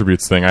serialized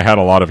attributes thing, I had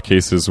a lot of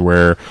cases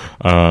where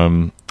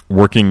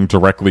working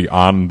directly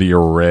on the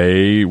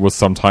array was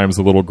sometimes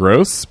a little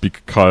gross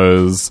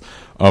because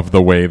of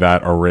the way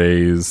that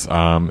arrays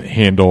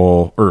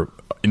handle or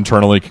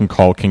internally can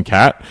call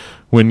concat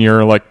when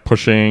you're like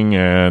pushing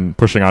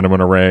onto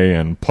an array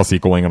and plus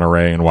equaling an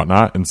array and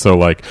whatnot. And so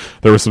like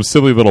there were some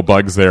silly little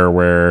bugs there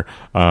where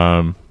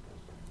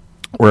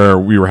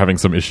we were having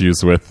some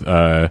issues with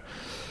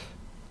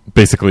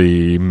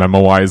basically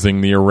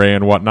memoizing the array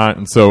and whatnot.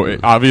 And so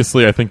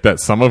obviously I think that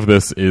some of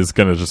this is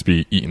going to just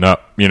be eaten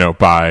up,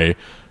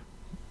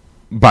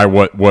 by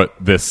what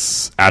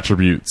this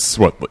attributes,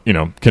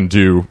 can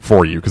do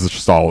for you, because it's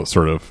just all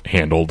sort of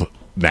handled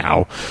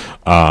now.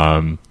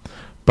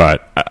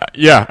 But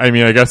yeah, I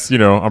mean, I guess,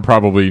 I'm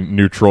probably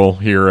neutral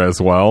here as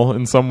well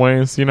in some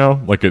ways,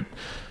 like it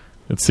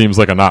seems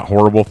like a not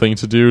horrible thing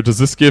to do. Does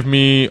this give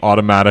me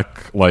automatic,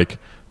 like,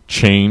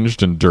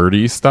 changed and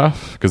dirty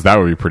stuff? Because that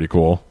would be pretty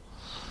cool.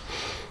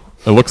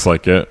 It looks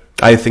like it.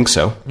 I think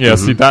so. Yeah,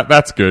 see,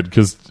 that's good,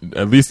 because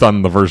at least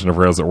on the version of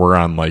Rails that we're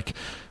on, like,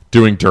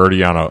 doing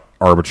dirty on an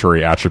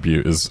arbitrary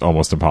attribute is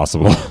almost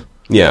impossible.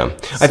 Yeah.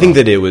 So. I think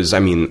that it was,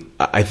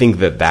 I think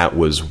that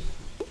was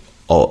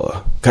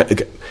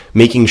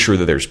making sure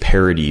that there's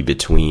parity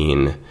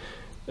between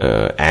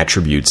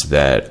attributes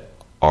that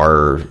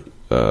are,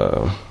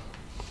 are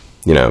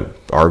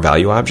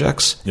value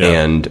objects,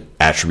 and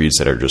attributes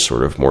that are just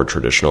sort of more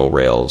traditional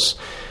Rails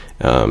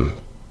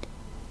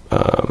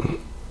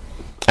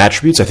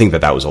attributes. I think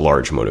that was a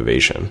large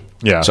motivation.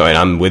 Yeah. So, and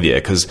I'm with you,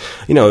 because,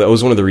 that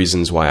was one of the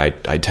reasons why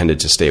I tended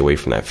to stay away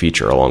from that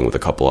feature, along with a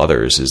couple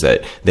others, is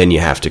that then you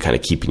have to kind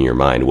of keep in your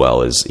mind,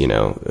 well,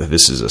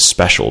 this is a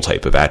special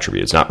type of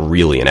attribute. It's not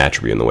really an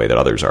attribute in the way that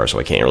others are, so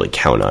I can't really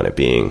count on it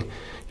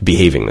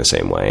behaving the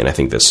same way. And I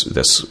think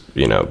this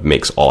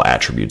makes all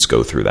attributes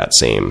go through that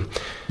same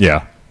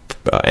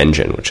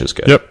engine, which is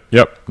good.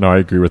 Yep. No, I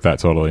agree with that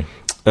totally.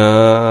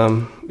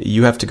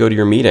 You have to go to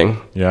your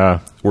meeting. Yeah.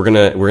 We're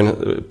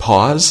gonna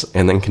pause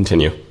and then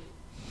continue.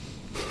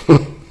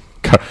 Don't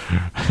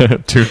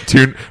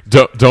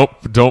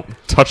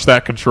touch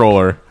that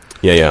controller.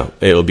 Yeah.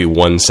 It'll be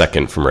 1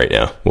 second from right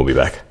now. We'll be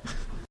back.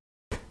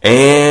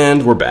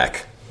 And we're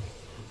back.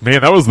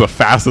 Man, that was the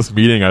fastest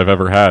meeting I've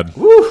ever had.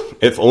 Woo!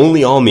 If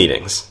only all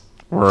meetings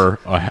were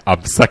a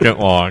second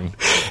long.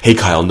 Hey,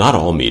 Kyle, not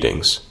all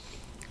meetings.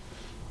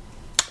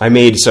 I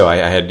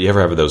had, you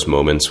ever have those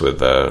moments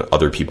with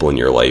other people in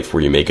your life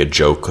where you make a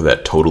joke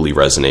that totally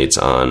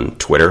resonates on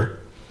Twitter?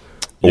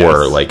 Yes.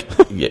 Or like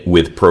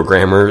with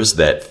programmers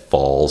that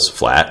falls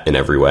flat in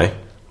every way?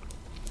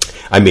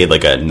 I made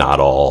like a not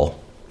all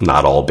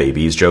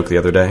babies joke the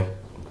other day.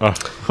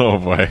 Oh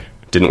boy.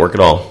 Didn't work at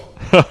all.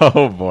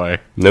 Oh boy.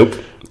 Nope.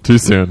 Too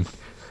soon.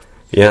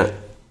 Yeah.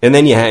 And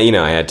then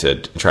I had to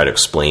try to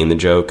explain the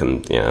joke,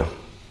 and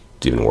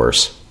it's even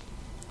worse.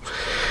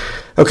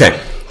 Okay,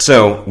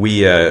 so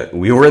we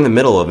were in the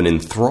middle of an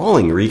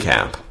enthralling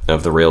recap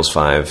of the Rails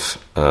 5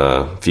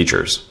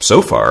 features.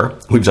 So far,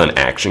 we've done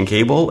Action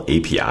Cable,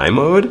 API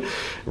mode,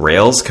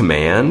 Rails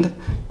Command,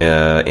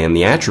 and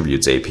the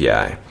Attributes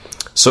API.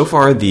 So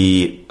far,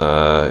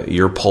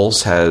 your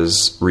pulse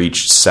has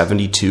reached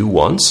 72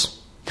 once,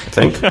 I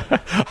think.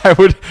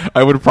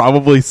 I would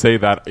probably say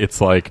that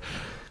it's like,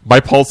 my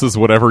pulse is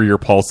whatever your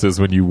pulse is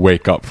when you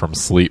wake up from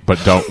sleep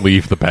but don't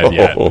leave the bed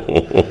yet.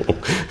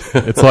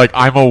 It's like,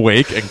 I'm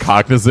awake and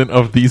cognizant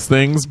of these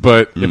things,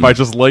 but if I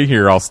just lay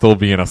here, I'll still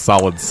be in a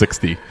solid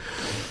 60.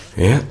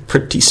 Yeah,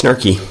 pretty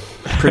snarky.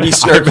 Pretty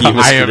snarky, Mr.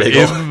 I am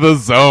Bagel. in the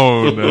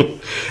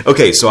zone.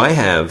 Okay, so I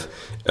have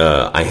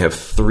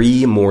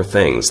 3 more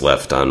things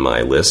left on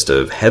my list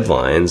of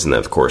headlines, and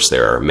of course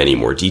there are many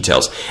more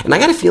details. And I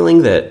got a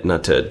feeling that,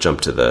 not to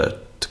jump to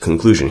the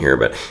conclusion here,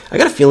 but I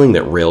got a feeling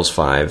that Rails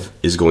 5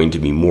 is going to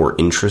be more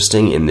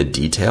interesting in the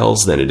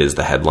details than it is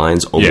the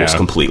headlines almost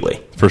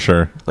completely. For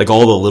sure. Like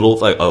all the little,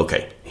 like,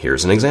 okay,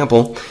 here's an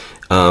example.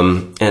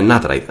 And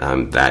not that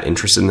I'm that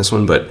interested in this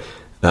one, but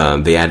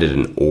they added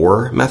an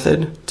OR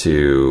method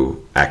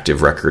to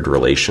active record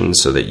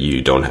relations so that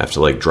you don't have to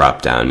like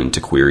drop down into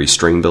query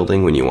string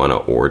building when you want to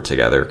OR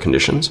together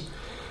conditions.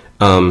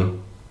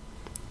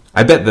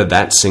 I bet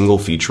that single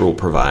feature will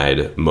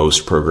provide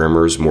most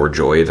programmers more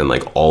joy than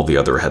like all the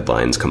other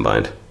headlines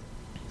combined.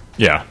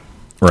 Yeah,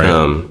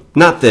 right.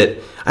 Not that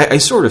I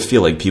sort of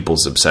feel like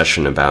people's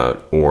obsession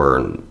about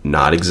OR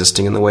not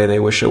existing in the way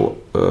they wish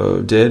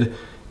it did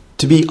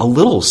to be a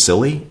little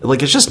silly.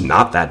 Like, it's just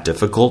not that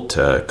difficult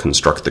to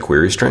construct the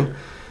query string.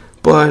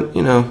 But,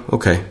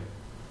 okay,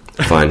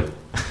 fine.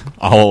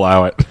 I'll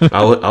allow it.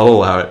 I'll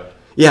allow it.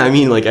 Yeah, I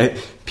mean, like,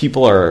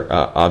 people are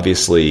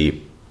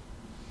obviously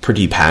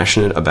pretty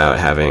passionate about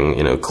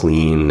having,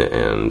 clean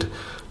and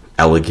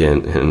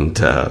elegant and,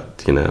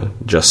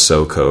 just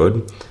so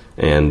code.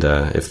 And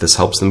if this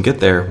helps them get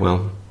there,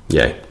 well,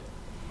 yay.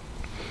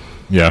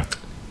 Yeah.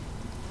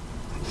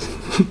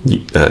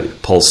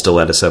 Paul's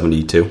still at a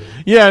 72.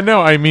 Yeah,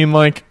 no, I mean,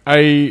 like,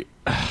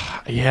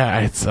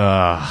 it's,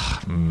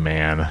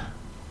 man.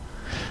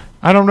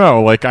 I don't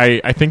know. Like,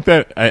 I think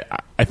that,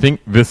 I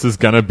think this is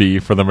going to be,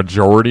 for the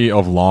majority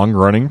of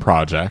long-running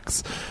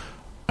projects,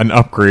 an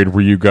upgrade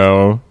where you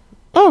go,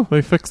 oh,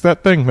 they fixed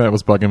that thing that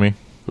was bugging me.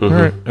 Mm-hmm.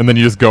 All right. And then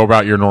you just go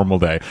about your normal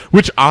day,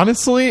 which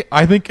honestly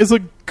I think is a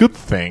good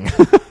thing.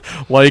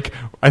 Like,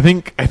 I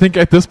think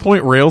at this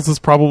point Rails is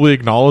probably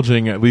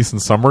acknowledging, at least in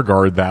some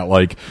regard, that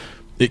like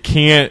it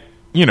can't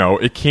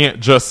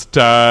just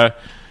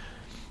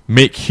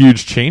make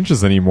huge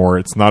changes anymore.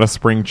 It's not a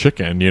spring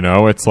chicken,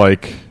 It's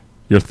like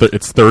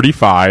it's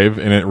 35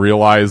 and it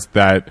realized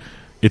that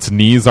its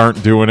knees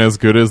aren't doing as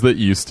good as it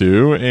used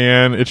to,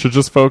 and it should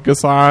just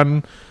focus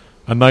on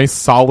a nice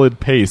solid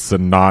pace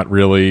and not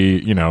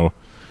really,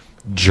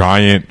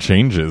 giant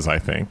changes, I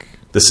think.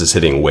 This is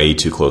hitting way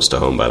too close to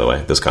home, by the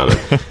way, this comment.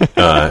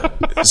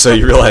 So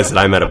you realize that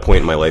I'm at a point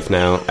in my life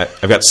now,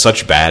 I've got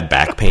such bad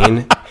back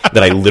pain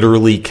that I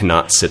literally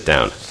cannot sit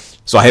down.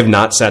 So I have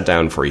not sat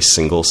down for a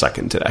single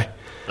second today.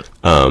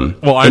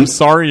 Well, I'm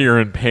sorry you're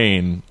in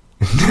pain.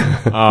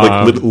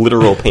 Like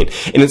literal pain.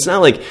 And it's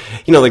not like,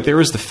 like there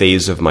was the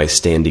phase of my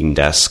standing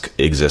desk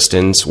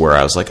existence where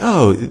I was like,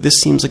 oh,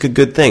 this seems like a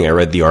good thing. I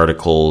read the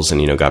articles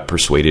and, got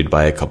persuaded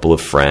by a couple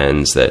of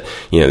friends that,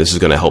 this is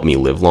going to help me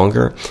live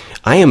longer.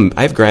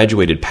 I've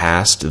graduated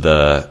past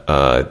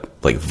the,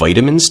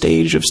 vitamin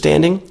stage of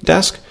standing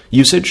desk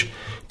usage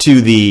to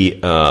the,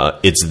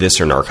 it's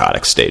this or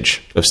narcotics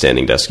stage of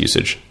standing desk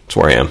usage. That's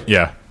where I am.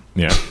 Yeah.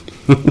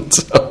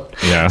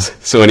 Yeah.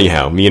 So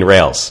anyhow, me and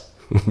Rails.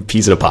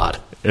 Peas in a pod.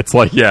 It's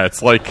like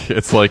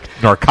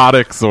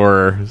narcotics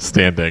or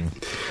standing.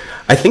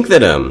 I think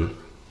that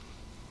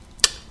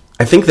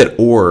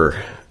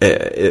OR,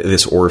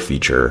 this OR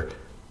feature,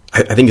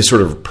 I think is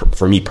sort of,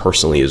 for me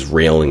personally, is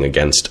railing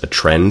against a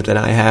trend that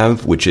I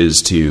have, which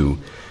is to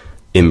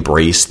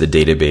embrace the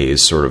database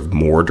sort of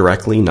more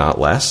directly, not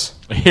less.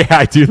 Yeah,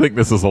 I do think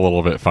this is a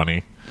little bit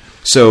funny.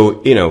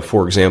 So,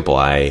 for example,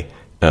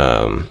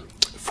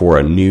 for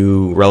a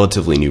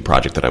relatively new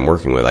project that I'm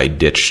working with, I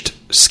ditched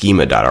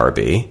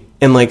schema.rb,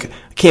 and I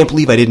can't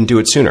believe I didn't do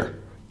it sooner.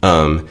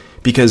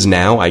 Because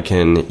now I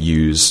can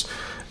use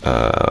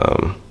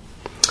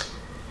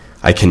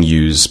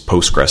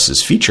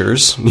Postgres's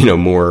features,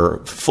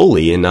 more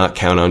fully, and not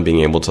count on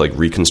being able to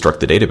reconstruct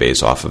the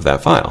database off of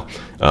that file,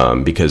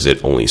 because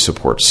it only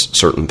supports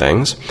certain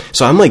things.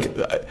 So I'm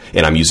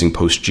and I'm using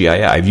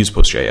PostGIS. I've used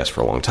PostGIS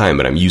for a long time,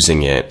 but I'm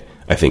using it,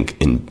 I think,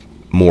 in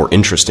more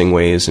interesting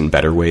ways and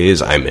better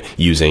ways. I'm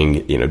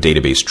using,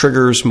 database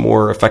triggers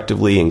more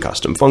effectively in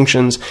custom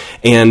functions.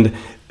 And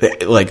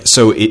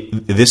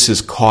this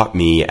has caught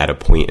me at a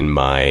point in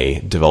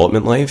my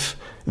development life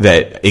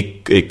that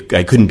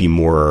I couldn't be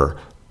more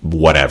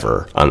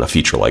whatever on a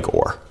feature like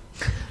OR.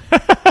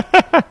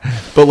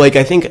 But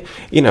I think,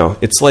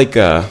 it's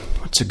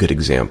what's a good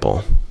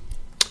example?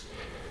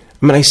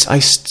 I mean,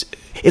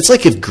 it's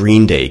like if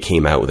Green Day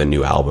came out with a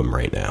new album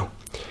right now.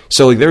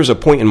 So like, there's a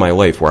point in my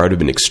life where I would have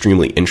been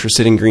extremely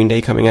interested in Green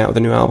Day coming out with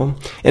a new album.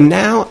 And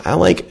now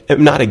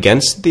I'm not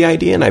against the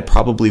idea, and I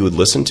probably would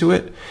listen to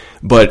it,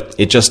 but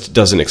it just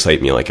doesn't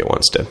excite me like it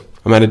once did.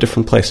 I'm at a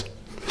different place.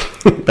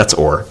 That's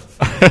Or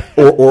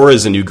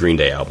is a new Green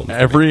Day album.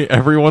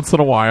 Every once in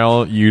a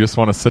while, you just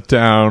want to sit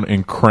down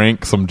and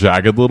crank some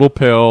Jagged Little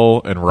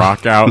Pill and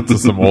rock out to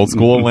some old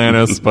school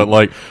Alanis, but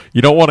like,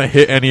 you don't want to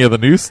hit any of the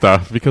new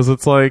stuff because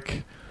it's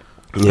like,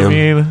 Yeah. I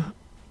mean,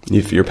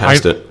 If you're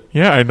past it.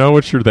 Yeah, I know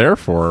what you're there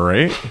for,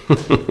 right?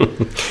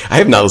 I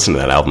have not listened to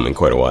that album in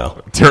quite a while.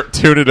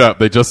 Tune it up.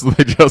 They just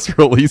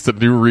released a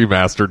new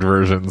remastered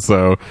version,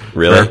 so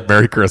Really?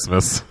 Merry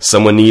Christmas.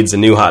 Someone needs a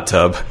new hot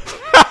tub.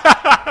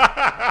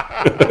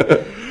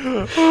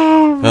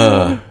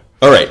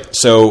 All right,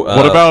 so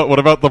What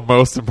about the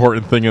most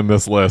important thing in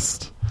this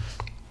list?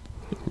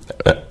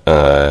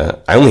 I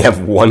only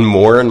have one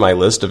more in my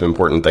list of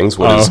important things.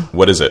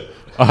 What is it?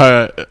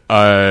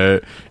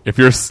 If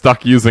you're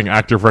stuck using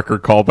active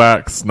record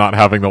callbacks, not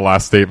having the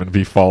last statement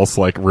be false,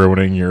 like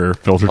ruining your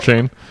filter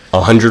chain.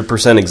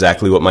 100%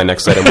 exactly what my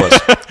next item was.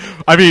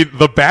 I mean,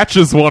 the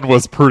Batches one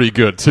was pretty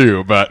good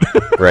too, but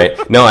Right.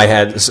 No, I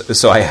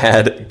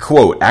had,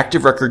 quote,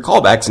 active record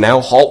callbacks now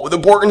halt with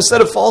abort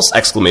instead of false,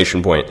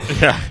 exclamation point.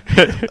 yeah.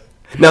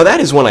 Now that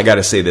is one I got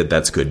to say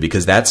that's good,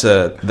 because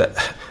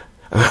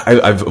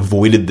I've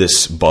avoided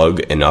this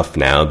bug enough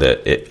now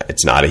that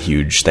it's not a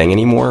huge thing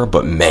anymore,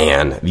 but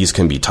man, these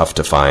can be tough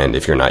to find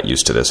if you're not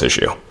used to this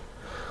issue.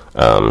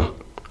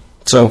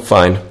 So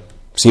fine.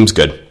 Seems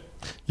good.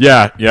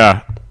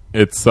 Yeah.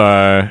 It's,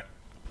 I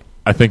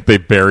think they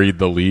buried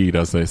the lead,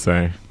 as they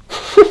say.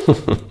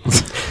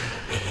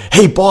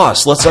 Hey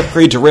boss, let's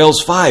upgrade to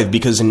Rails 5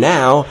 because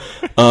now,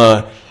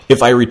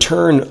 if I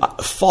return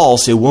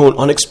false, it won't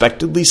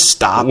unexpectedly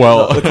stop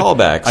the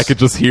callbacks. I could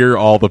just hear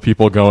all the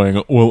people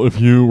going, well, if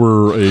you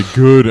were a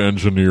good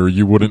engineer,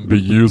 you wouldn't be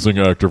using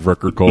active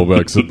record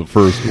callbacks in the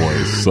first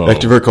place. So.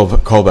 Active record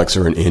callbacks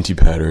are an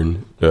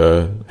anti-pattern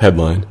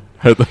headline.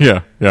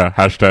 Yeah.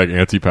 Hashtag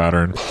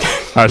anti-pattern.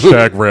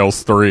 Hashtag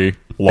Rails 3.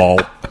 Lol.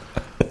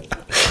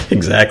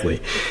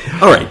 Exactly.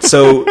 All right.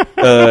 So,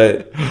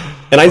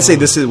 and I'd say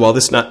this is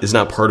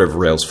not part of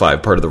Rails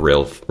 5. Part of the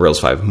Rails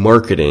 5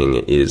 marketing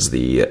is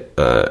the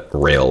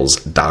Rails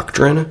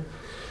doctrine,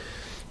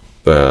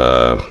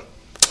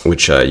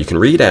 which you can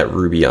read at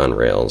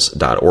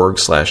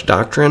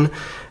rubyonrails.org/doctrine.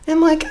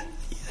 And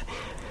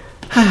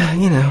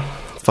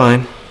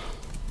fine.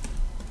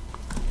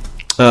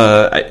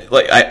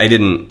 I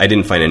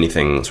didn't find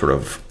anything sort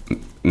of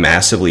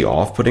massively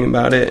off-putting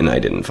about it, and I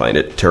didn't find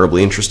it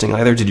terribly interesting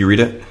either. Did you read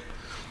it?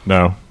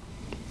 No.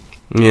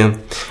 Yeah.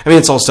 I mean,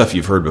 it's all stuff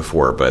you've heard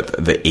before, but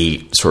the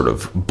 8 sort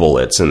of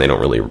bullets, and they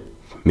don't really,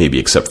 maybe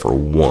except for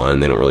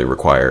one, they don't really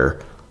require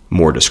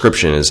more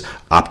description, is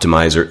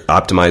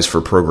optimize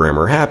for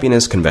programmer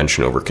happiness,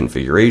 convention over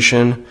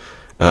configuration.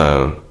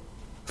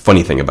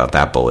 Funny thing about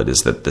that bullet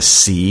is that the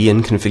C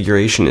in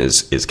configuration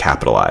is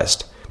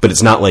capitalized, but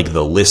it's not like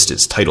the list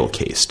is title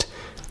cased.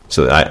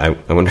 So I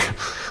wonder,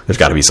 there's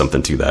got to be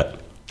something to that.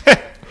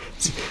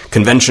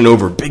 Convention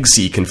over big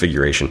C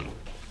configuration.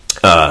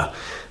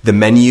 The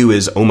menu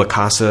is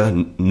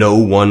omakase, no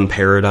one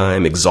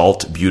paradigm,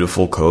 exalt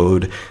beautiful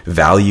code,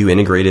 value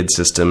integrated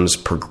systems,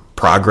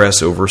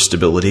 progress over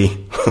stability,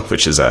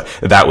 which is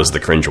that was the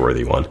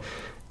cringeworthy one,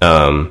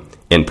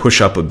 and push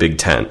up a big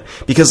tent.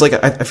 Because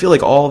I feel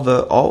like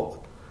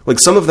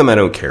some of them I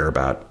don't care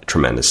about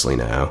tremendously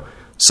now.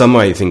 Some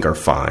I think are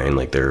fine,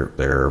 like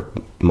they're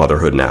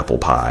motherhood and apple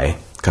pie,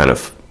 kind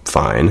of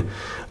fine.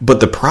 But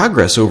the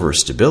progress over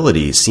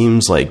stability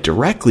seems like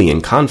directly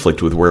in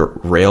conflict with where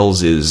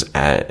Rails is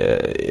at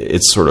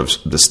it's sort of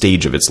the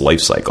stage of its life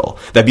cycle.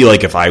 That'd be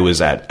like if I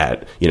was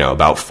at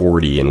about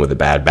 40 and with a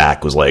bad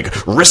back was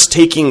like risk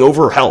taking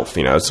over health.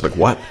 It's like,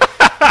 what?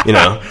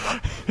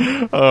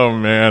 Oh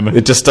man,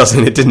 it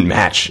didn't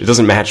match. It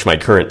doesn't match my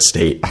current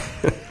state.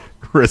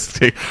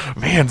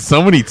 Man,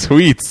 so many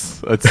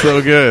tweets. That's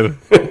so good.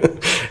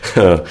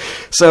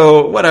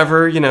 So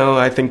whatever,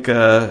 I think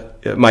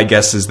my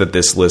guess is that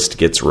this list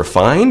gets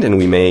refined and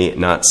we may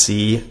not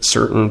see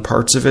certain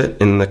parts of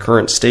it in the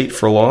current state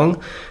for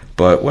long,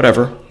 but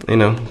whatever,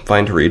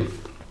 fine to read.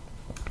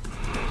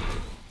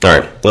 All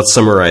right, let's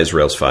summarize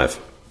Rails 5.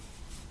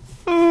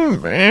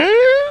 Man.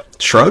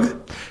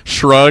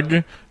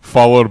 Shrug,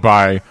 followed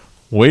by,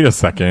 wait a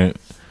second,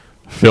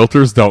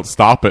 filters don't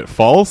stop at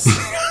false?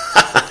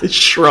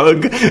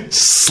 Shrug /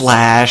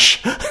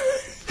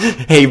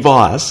 hey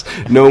boss,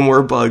 no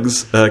more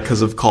bugs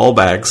because of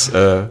callbacks,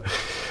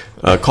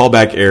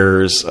 callback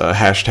errors,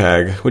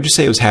 hashtag, what'd you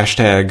say it was,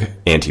 hashtag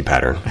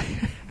anti-pattern.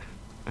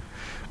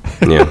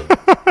 Yeah.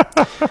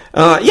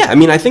 I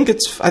mean, I think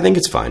it's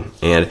fine.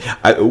 And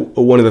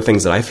one of the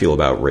things that I feel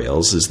about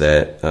Rails is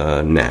that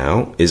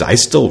now is I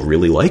still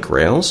really like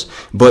Rails,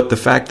 but the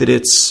fact that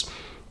it's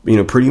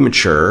pretty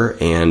mature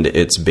and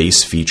its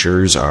base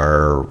features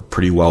are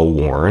pretty well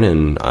worn,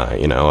 and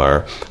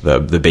are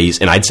the base,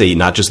 and I'd say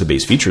not just the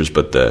base features,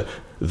 but the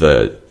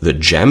the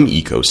gem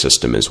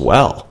ecosystem as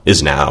well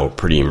is now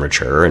pretty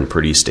mature and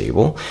pretty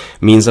stable.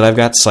 It means that I've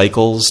got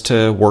cycles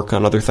to work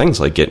on other things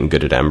like getting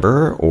good at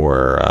Ember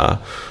or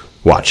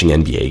watching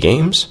NBA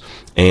games,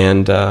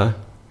 and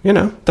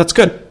that's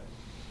good.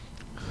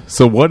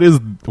 So what is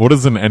an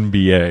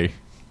NBA?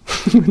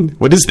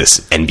 What is this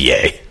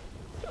NBA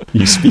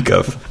you speak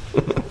of?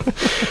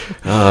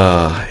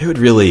 It would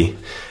really,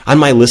 on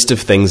my list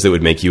of things that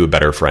would make you a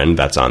better friend,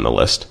 that's on the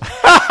list.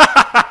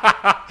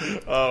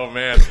 Oh,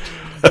 man.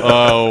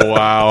 Oh,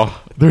 wow.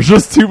 There's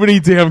just too many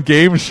damn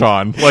games,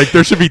 Sean. Like,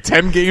 there should be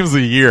 10 games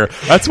a year.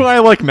 That's why I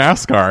like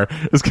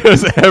NASCAR, is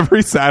because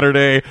every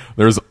Saturday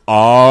there's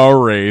a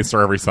race,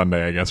 or every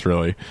Sunday, I guess,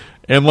 really.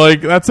 And,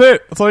 like, that's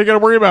it. That's all you got to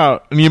worry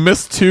about. And you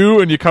miss 2,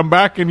 and you come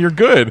back, and you're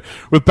good.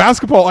 With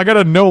basketball, I got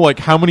to know, like,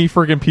 how many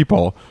friggin'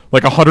 people?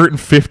 Like,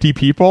 150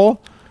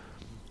 people?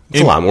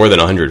 It's a lot more than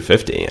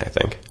 150, I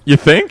think. You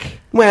think?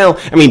 Well,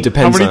 I mean,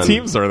 depends on... How many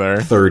teams are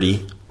there?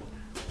 30.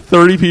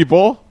 30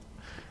 people?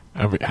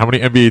 How many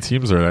NBA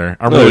teams are there?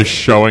 I'm really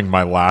showing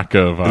my lack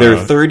of... there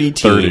are 30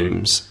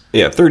 teams. 30.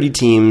 Yeah, 30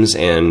 teams,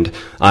 and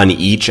on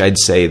each, I'd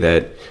say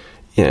that,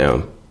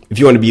 if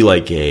you want to be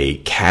like a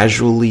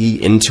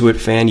casually into it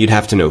fan, you'd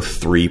have to know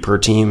 3 per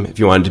team. If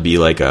you wanted to be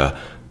like a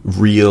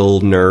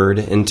real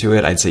nerd into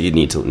it, I'd say you'd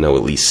need to know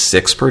at least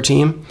 6 per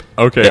team.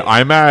 Okay,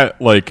 I'm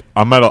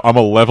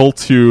a level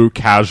 2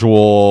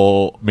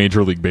 casual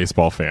Major League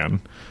Baseball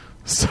fan.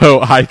 So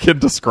I can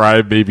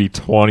describe maybe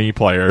 20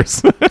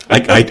 players.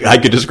 I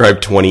could describe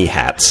 20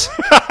 hats.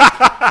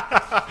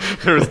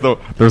 There's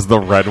the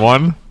red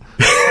one,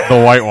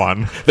 the white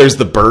one. There's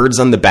the birds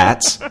on the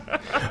bats.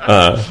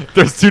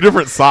 There's 2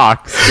 different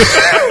socks.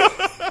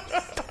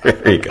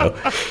 There you go.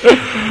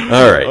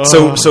 All right.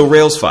 So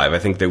Rails 5, I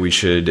think that we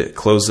should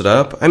close it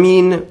up. I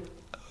mean,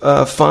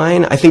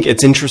 fine. I think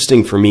it's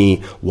interesting for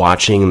me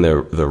watching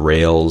the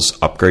Rails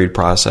upgrade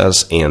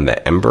process and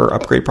the Ember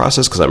upgrade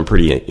process because I'm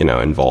pretty,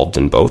 involved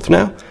in both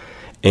now.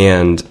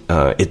 And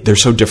they're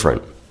so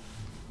different.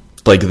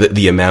 Like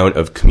the amount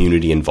of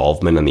community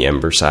involvement on the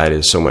Ember side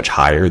is so much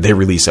higher. They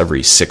release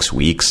every 6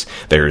 weeks.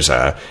 There's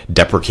a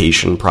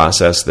deprecation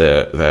process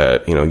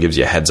that gives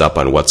you a heads up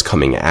on what's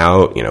coming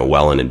out,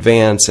 well in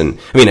advance. And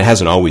I mean, it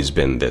hasn't always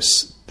been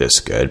this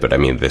good, but I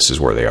mean, this is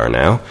where they are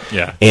now.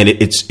 Yeah. And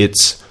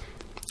it's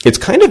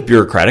kind of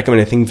bureaucratic. I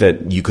mean, I think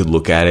that you could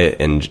look at it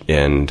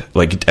and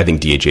like I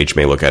think DHH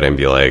may look at it and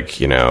be like,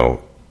 really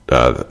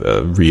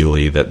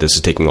that this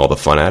is taking all the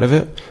fun out of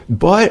it,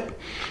 but.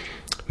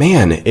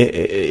 Man,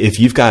 if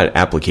you've got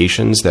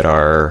applications that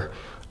are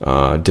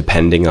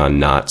depending on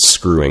not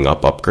screwing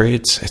up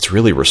upgrades, it's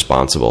really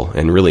responsible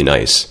and really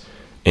nice.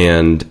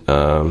 And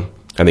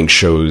I think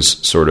shows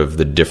sort of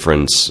the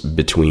difference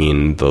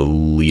between the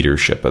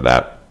leadership of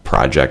that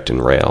project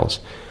and Rails.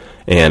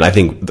 And I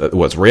think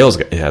what Rails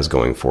has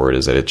going for it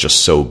is that it's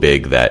just so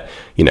big that,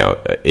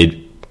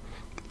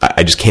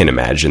 I just can't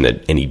imagine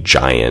that any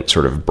giant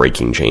sort of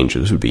breaking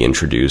changes would be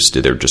introduced.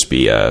 There'd just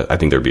be I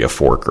think there'd be a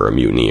fork or a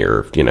mutiny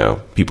or,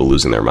 people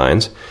losing their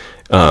minds.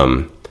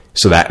 So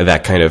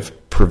that kind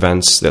of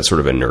prevents that sort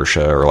of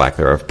inertia or lack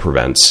thereof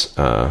prevents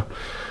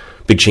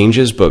big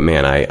changes. But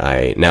man,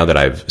 I now that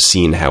I've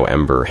seen how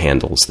Ember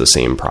handles the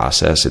same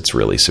process, it's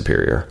really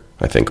superior,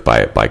 I think,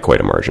 by quite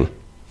a margin.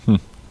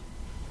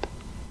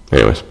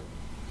 Anyways,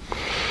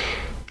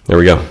 there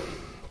we go.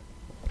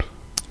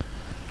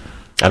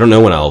 I don't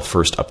know when I'll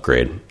first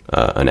upgrade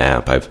an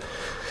app. I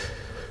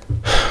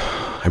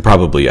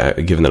probably,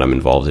 given that I'm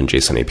involved in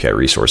JSON API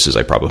resources,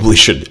 I probably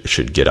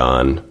should get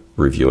on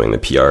reviewing the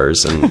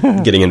PRs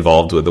and getting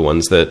involved with the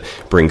ones that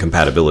bring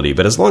compatibility.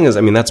 But as long as,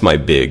 that's my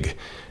big,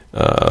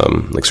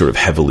 sort of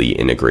heavily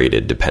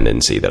integrated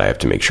dependency that I have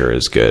to make sure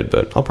is good.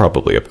 But I'll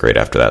probably upgrade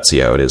after that, see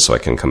how it is, so I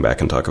can come back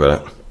and talk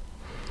about it.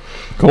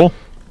 Cool.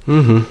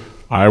 Mm-hmm.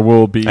 I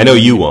will be. I know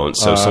you won't,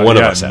 so one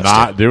of us has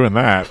not doing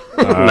that.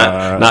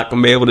 Not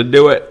going to be able to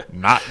do it.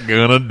 Not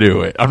going to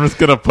do it. I'm just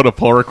going to put a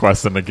pull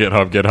request into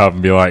GitHub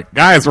and be like,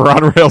 guys, we're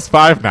on Rails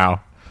 5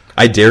 now.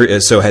 I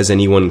dare. So has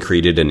anyone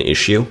created an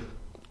issue?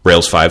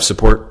 Rails 5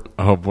 support?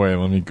 Oh, boy.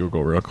 Let me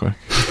Google real quick.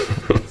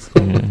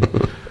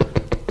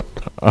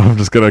 I'm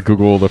just going to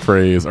Google the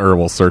phrase, or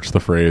we'll search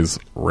the phrase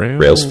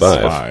Rails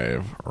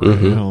 5.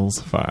 Rails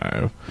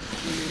 5.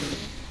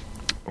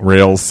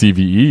 Rails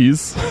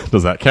CVEs.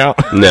 Does that count?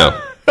 No.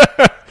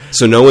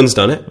 So no one's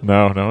done it?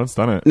 No one's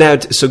done it. Now,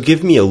 so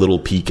give me a little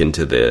peek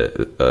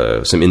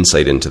into some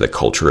insight into the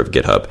culture of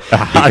GitHub.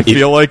 I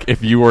feel like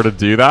if you were to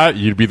do that,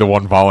 you'd be the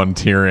one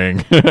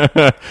volunteering.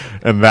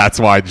 And that's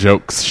why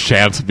jokes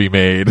shan't be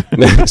made.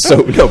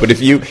 But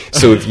if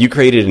you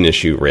created an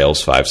issue,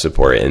 Rails 5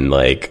 support, and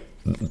let's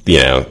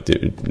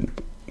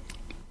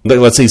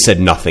say you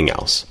said nothing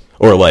else.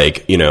 Or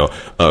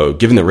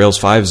given that Rails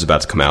 5 is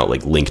about to come out,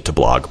 link to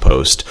blog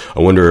post. I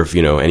wonder if,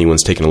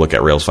 anyone's taking a look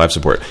at Rails 5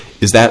 support.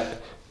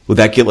 Would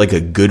that get a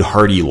good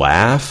hearty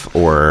laugh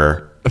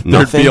or nothing?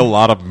 There'd be a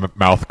lot of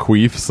mouth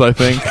queefs, I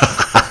think.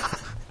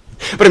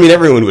 But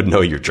everyone would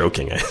know you're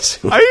joking, I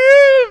assume.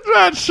 I'm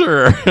not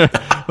sure.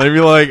 They'd be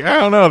like, I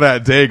don't know,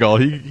 that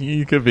Daigle,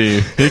 he could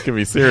be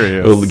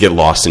serious. It'll get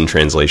lost in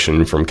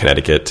translation from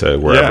Connecticut to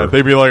wherever. Yeah,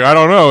 they'd be like, I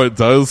don't know, it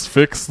does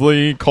fix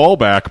the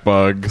callback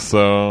bug,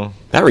 so...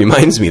 That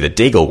reminds me that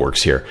Daigle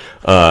works here.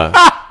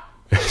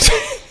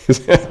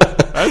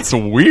 That's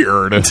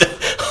weird.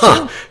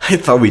 Huh, I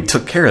thought we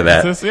took care of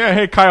that. Yeah,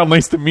 hey, Kyle,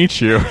 nice to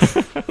meet you.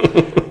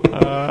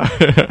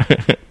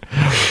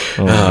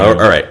 All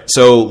right,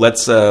 so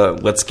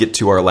let's get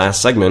to our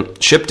last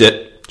segment. Shipped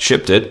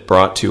It,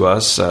 brought to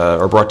us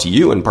or brought to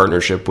you in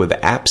partnership with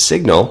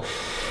AppSignal.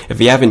 If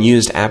you haven't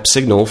used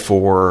AppSignal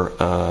for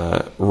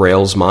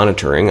Rails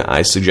monitoring,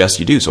 I suggest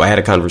you do. So I had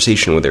a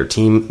conversation with their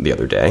team the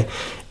other day,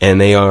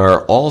 and they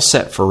are all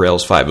set for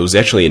Rails 5. It was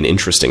actually an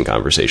interesting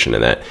conversation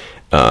in that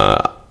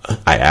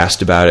I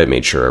asked about it,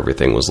 made sure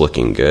everything was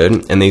looking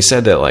good, and they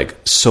said that like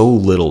so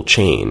little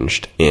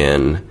changed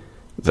in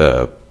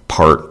the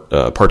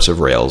parts of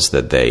Rails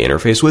that they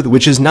interface with,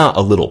 which is not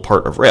a little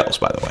part of Rails,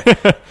 by the way.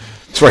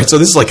 Right, so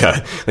this is like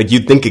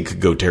you'd think it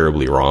could go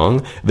terribly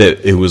wrong,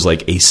 that it was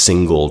like a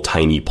single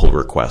tiny pull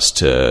request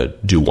to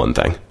do one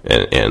thing,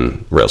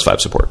 and Rails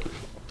 5 support.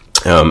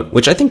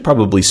 Which I think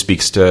probably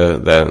speaks to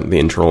the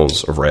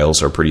internals of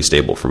Rails are pretty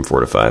stable from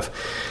 4 to 5.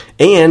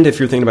 And if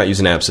you're thinking about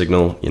using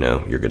AppSignal,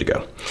 you're good to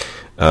go.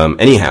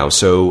 Anyhow,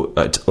 so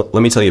let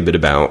me tell you a bit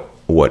about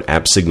what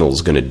AppSignal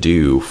is going to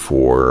do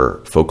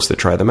for folks that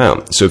try them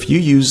out. So if you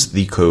use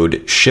the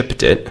code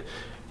SHIPPED,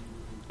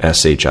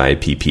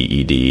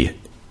 SHIPPED,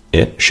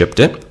 shipped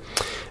it,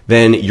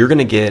 then you're going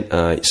to get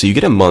so you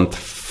get a month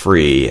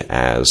free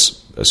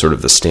as a sort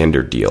of the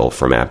standard deal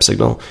from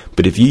AppSignal.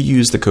 But if you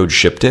use the code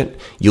shipped it,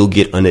 you'll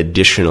get an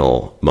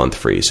additional month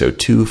free, so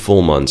 2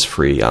 full months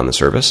free on the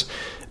service.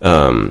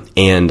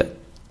 And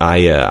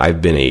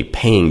I've been a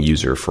paying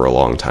user for a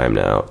long time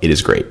now. It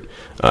is great.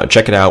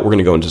 Check it out. We're going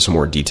to go into some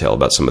more detail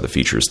about some of the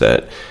features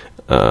that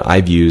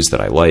I've used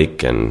that I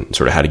like and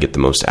sort of how to get the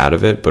most out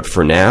of it. But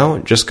for now,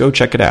 just go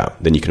check it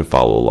out. Then you can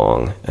follow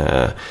along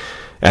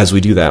as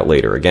we do that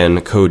later. Again,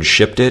 code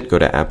shipped it. Go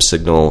to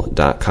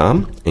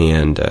appsignal.com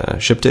and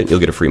shipped it. You'll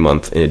get a free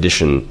month in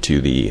addition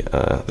to the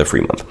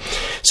free month.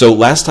 So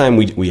last time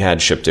we had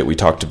shipped it, we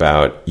talked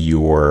about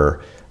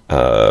your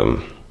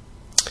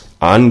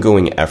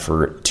ongoing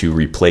effort to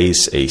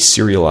replace a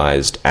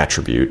serialized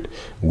attribute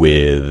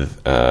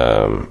with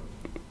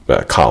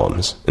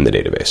columns in the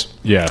database.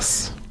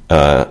 Yes.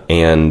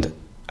 And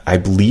I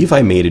believe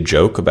I made a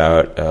joke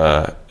about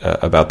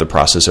the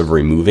process of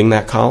removing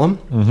that column.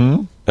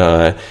 Mm-hmm.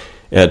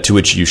 To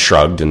which you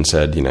shrugged and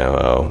said,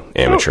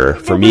 amateur.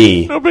 For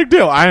me, no big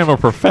deal. I am a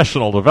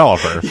professional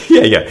developer.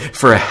 Yeah.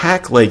 For a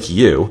hack like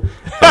you,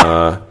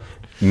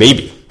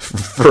 maybe.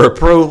 For a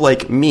pro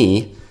like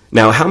me.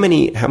 Now, how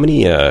many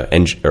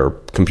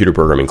computer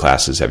programming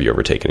classes have you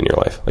ever taken in your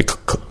life? Like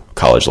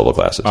college level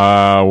classes?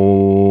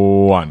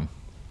 1.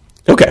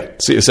 Okay,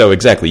 so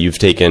exactly, you've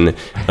taken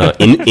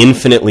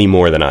infinitely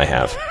more than I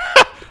have.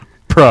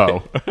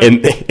 Pro,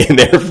 and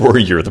therefore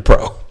you're the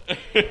pro.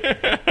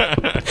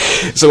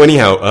 So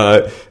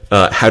anyhow,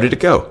 how did it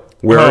go?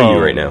 Where are you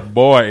right now?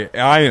 Boy,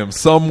 I am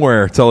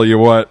somewhere. Tell you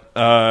what.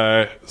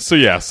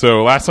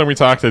 So last time we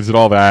talked, I did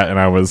all that, and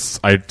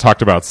I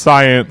talked about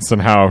science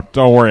and how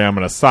don't worry, I'm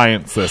going to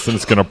science this, and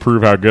it's going to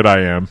prove how good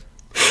I am.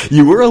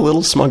 You were a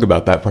little smug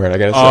about that part, I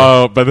gotta say.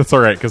 Oh, but that's all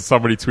right, because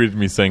somebody tweeted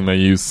me saying they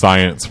used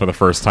science for the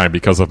first time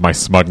because of my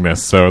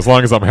smugness. So as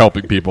long as I'm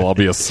helping people, I'll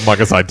be as smug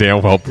as I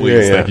damn well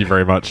please. Yeah. Thank you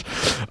very much.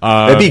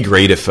 That'd be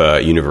great if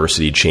a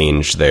university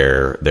changed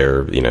their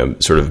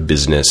sort of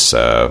business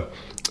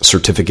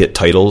certificate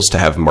titles to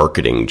have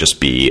marketing just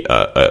be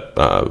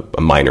a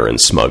minor in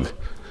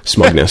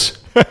smugness.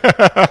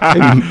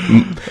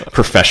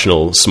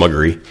 Professional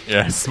smuggery.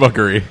 Yeah,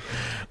 smuggery.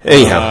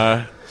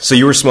 Anyhow. So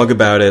you were smug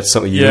about it,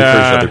 so you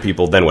encouraged other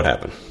people, then what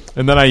happened?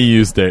 And then I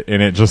used it, and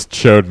it just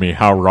showed me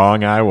how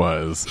wrong I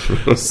was.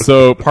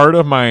 So part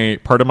of my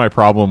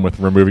problem with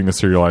removing the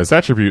serialized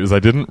attribute is I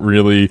didn't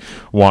really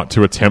want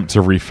to attempt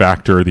to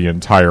refactor the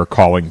entire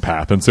calling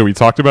path. And so we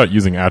talked about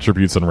using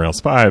attributes in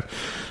Rails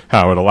 5,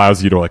 how it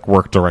allows you to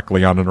work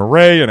directly on an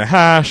array and a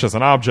hash as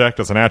an object,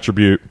 as an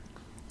attribute.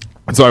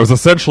 And so I was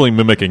essentially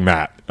mimicking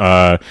that.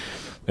 I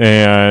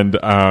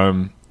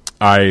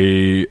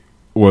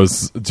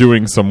was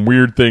doing some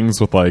weird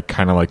things with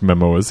kind of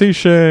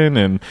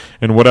memoization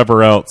and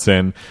whatever else.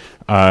 And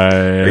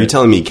are you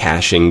telling me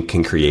caching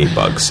can create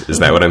bugs? Is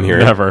that what I'm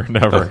hearing? Never.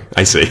 Oh,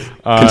 I see.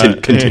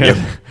 Continue.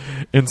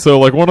 And so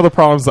one of the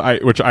problems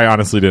which I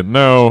honestly didn't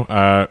know,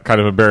 kind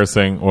of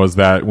embarrassing, was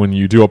that when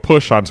you do a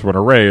push onto an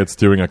array, it's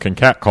doing a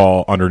concat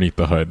call underneath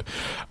the hood.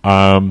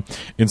 And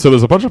so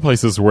there's a bunch of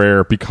places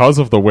where, because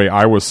of the way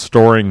I was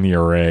storing the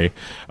array,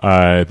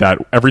 that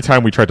every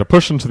time we tried to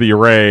push into the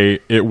array,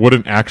 it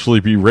wouldn't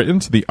actually be written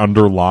to the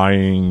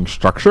underlying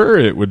structure.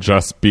 It would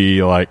just be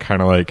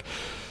written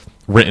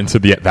to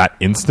that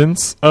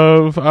instance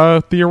of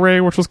the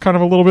array, which was kind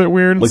of a little bit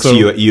weird. So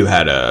you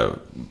had a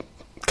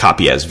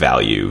copy as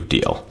value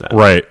deal.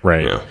 Right.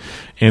 Yeah.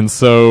 And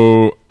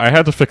so I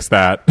had to fix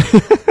that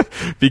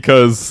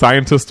because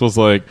Scientist was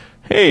like,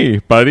 hey,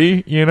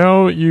 buddy,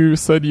 you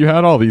said you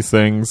had all these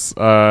things,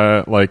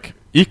 like,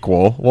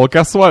 equal. Well,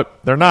 guess what?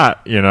 They're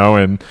not,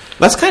 and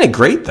That's kind of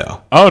great,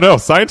 though. oh no,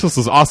 Scientist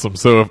is awesome.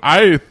 So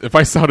if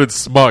I sounded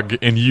smug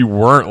and you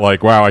weren't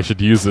like, wow, I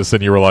should use this,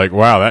 and you were like,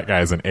 wow, that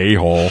guy's an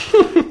a-hole,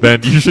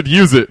 then you should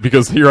use it,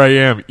 because here I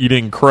am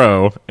eating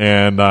crow,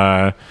 and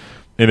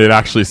it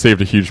actually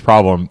saved a huge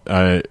problem.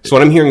 So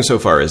what I'm hearing so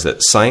far is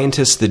that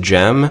Scientist the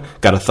Gem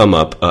got a thumb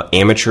up,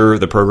 Amateur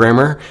the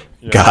Programmer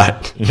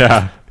got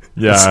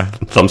yeah.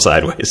 thumb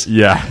sideways.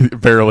 Yeah,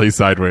 barely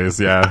sideways,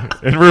 yeah.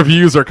 And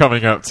reviews are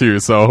coming out, too,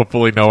 so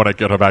hopefully no one at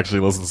GitHub actually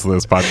listens to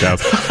this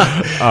podcast.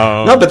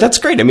 No, but that's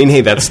great. I mean,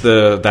 hey, that's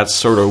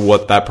sort of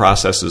what that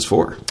process is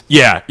for.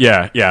 Yeah.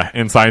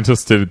 And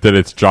Scientist did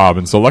its job.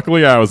 And so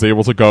luckily I was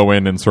able to go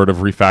in and sort of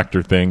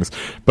refactor things,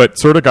 but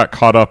sort of got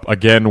caught up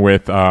again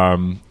with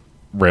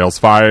Rails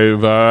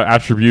 5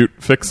 attribute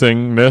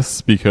fixing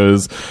this,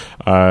 because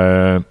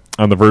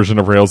on the version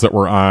of Rails that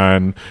we're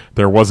on,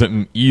 there wasn't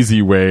an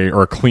easy way,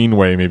 or a clean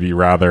way maybe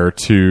rather,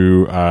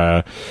 to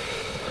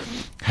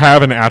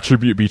have an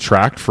attribute be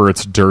tracked for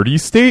its dirty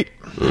state.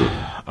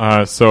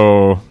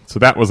 So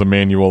that was a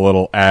manual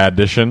little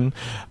addition.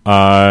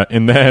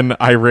 And then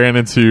I ran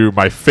into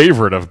my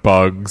favorite of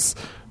bugs,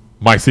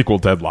 MySQL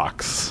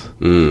deadlocks.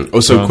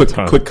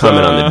 Quick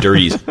comment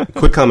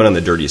on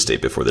the dirty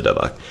state before the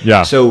deadlock.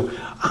 Yeah. So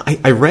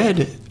I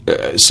read.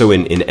 So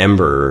in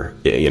Ember,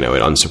 it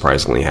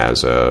unsurprisingly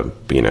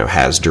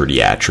has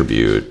dirty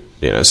attribute,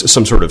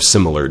 some sort of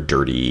similar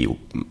dirty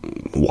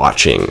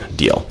watching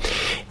deal,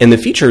 and the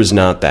feature is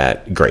not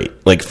that great.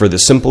 Like for the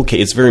simple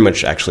case, it's very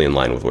much actually in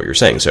line with what you're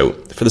saying. So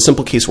for the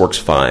simple case, works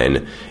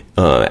fine.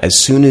 As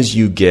soon as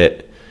you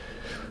get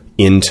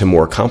into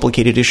more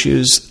complicated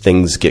issues,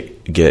 things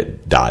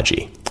get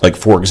dodgy. Like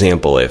for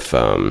example, if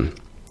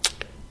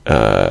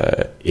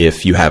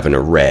you have an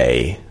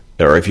array,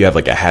 or if you have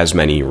like a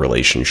has-many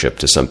relationship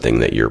to something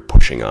that you're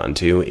pushing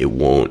onto, it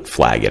won't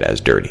flag it as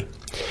dirty.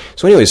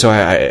 So anyway,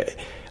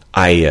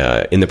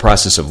 I in the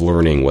process of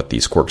learning what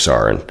these quirks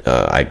are,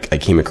 I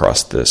came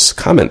across this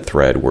comment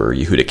thread where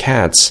Yehuda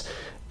Katz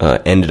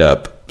ended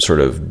up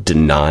sort of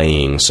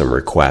denying some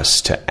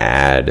requests to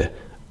add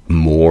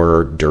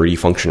more dirty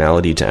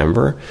functionality to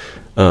Ember,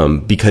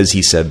 because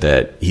he said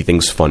that he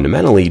thinks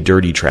fundamentally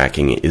dirty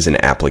tracking is an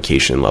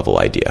application level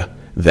idea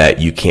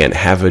that you can't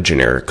have a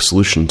generic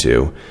solution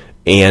to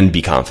and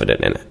be confident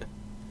in it,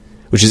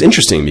 which is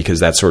interesting because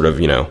that's sort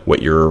of,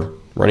 what you're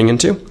running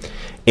into.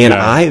 And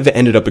yeah. I've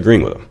ended up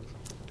agreeing with him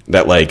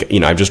that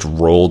I've just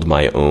rolled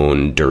my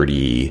own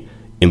dirty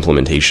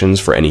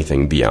implementations for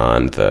anything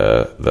beyond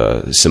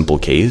the simple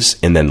case,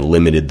 and then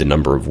limited the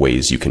number of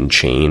ways you can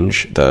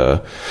change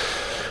the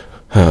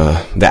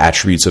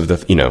attributes of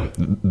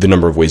the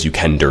number of ways you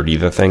can dirty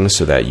the thing,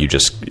 so that you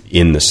just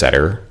in the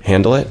setter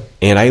handle it.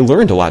 And I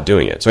learned a lot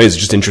doing it. So it's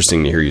just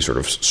interesting to hear you sort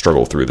of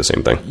struggle through the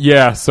same thing.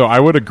 Yeah, so I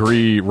would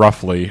agree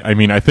roughly. I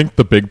mean, I think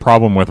the big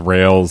problem with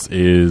Rails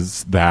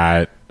is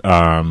that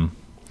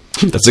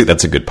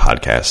that's a good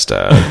podcast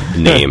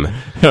name.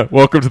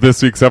 Welcome to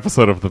this week's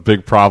episode of The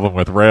Big Problem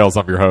with Rails.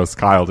 I'm your host,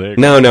 Kyle Digg.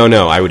 No.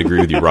 I would agree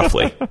with you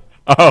roughly.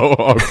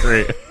 Oh,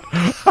 great.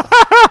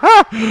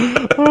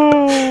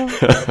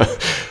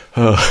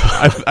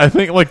 I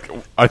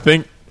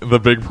think the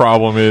big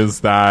problem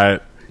is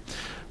that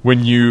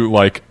when you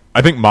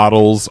I think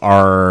models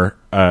are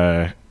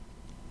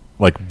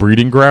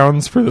breeding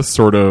grounds for this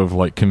sort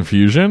of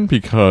confusion,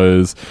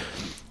 because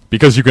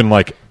you can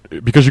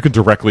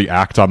directly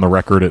act on the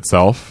record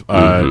itself.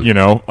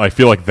 I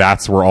feel like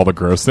that's where all the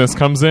grossness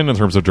comes in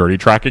terms of dirty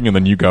tracking. And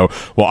then you go,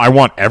 well, I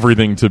want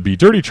everything to be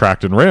dirty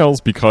tracked in Rails,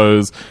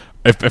 because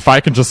if I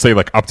can just say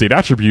update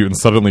attribute and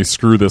suddenly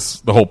screw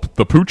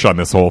the pooch on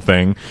this whole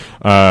thing,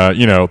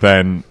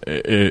 then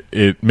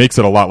it makes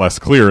it a lot less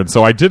clear. And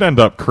so I did end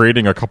up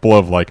creating a couple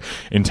of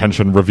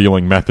intention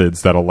revealing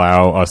methods that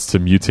allow us to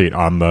mutate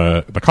on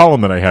the column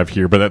that I have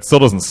here, but that still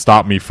doesn't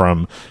stop me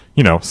from,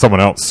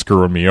 someone else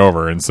screwing me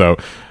over. And so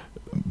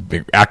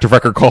big active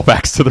record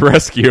callbacks to the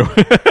rescue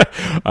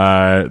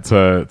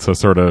to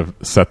sort of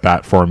set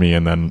that for me,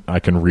 and then I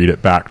can read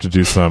it back to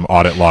do some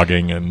audit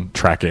logging and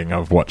tracking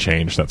of what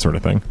changed, that sort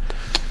of thing.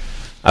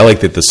 I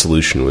like that the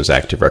solution was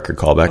active record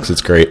callbacks.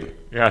 It's great.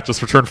 Yeah,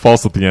 just return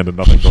false at the end and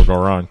nothing will go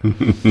wrong.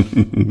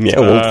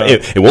 Yeah,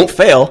 it won't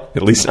fail,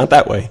 at least not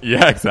that way.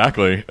 Yeah,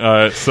 exactly.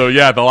 So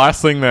the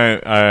last thing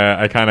that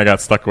I kind of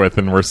got stuck with,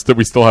 and we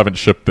still haven't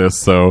shipped this,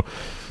 so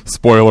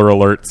spoiler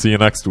alert, see you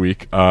next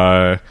week,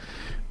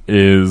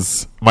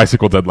 is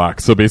MySQL deadlock.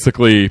 So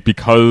basically,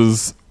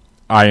 because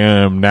I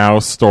am now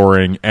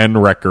storing n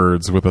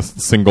records with a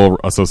single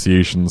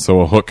association, so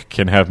a hook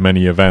can have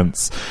many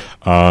events,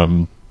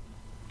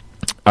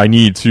 I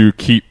need to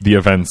keep the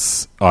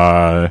events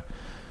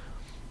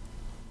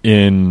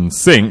in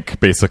sync,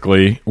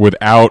 basically,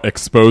 without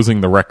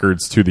exposing the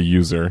records to the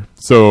user.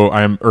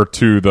 Or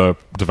to the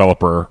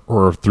developer,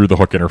 or through the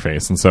hook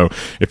interface. And so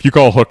if you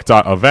call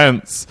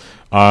hook.events,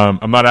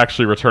 I'm not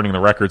actually returning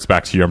the records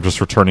back to you. I'm just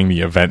returning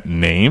the event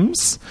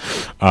names.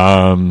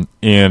 And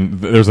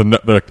there's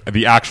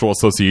the actual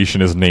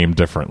association is named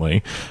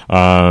differently.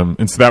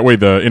 And so that way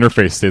the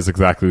interface stays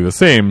exactly the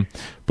same.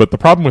 But the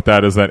problem with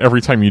that is that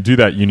every time you do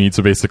that, you need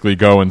to basically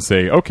go and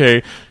say,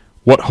 okay,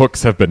 what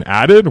hooks have been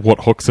added,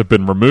 what hooks have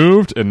been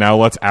removed, and now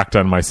let's act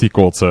on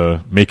MySQL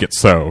to make it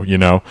so,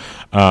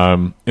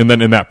 and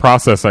then in that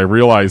process, I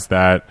realized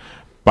that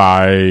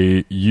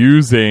by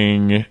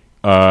using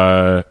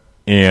an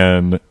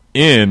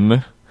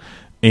in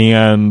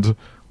and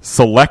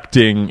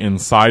selecting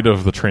inside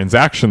of the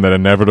transaction that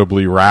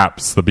inevitably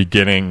wraps the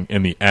beginning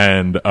and the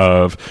end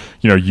of,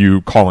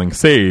 you calling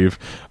save,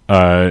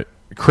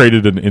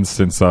 created an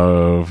instance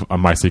of a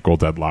MySQL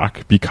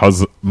deadlock,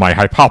 because my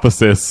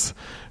hypothesis,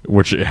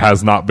 which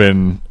has not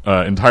been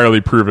entirely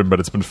proven,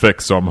 but it's been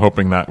fixed, so I'm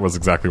hoping that was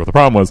exactly what the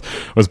problem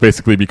was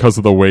basically because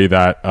of the way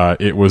that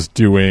it was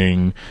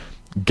doing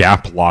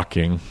gap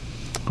locking,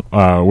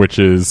 which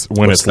is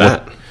when What's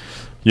that?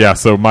 Yeah,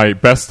 so my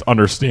best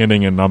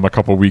understanding, and I'm a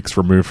couple weeks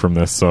removed from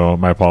this, so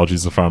my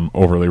apologies if I'm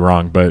overly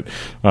wrong, but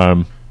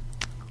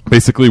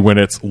basically when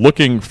it's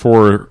looking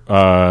for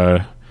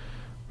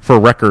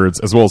records,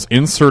 as well as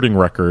inserting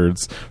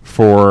records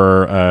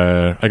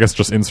for,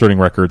 just inserting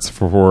records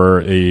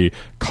for a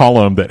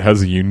column that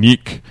has a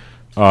unique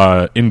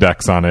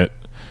index on it,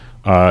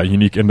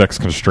 unique index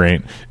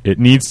constraint, it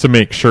needs to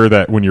make sure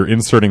that when you're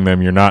inserting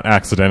them, you're not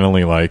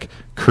accidentally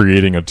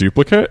creating a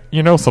duplicate,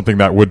 something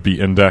that would be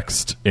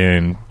indexed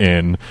in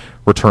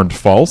returned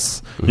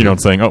false,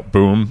 and saying, oh,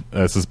 boom,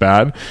 this is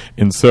bad.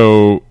 And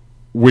so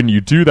when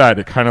you do that,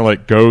 it kind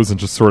of goes and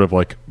just sort of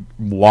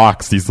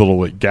locks these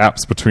little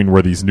gaps between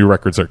where these new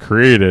records are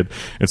created.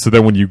 And so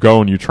then when you go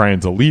and you try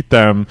and delete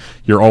them,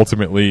 you're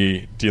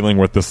ultimately dealing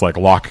with this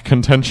lock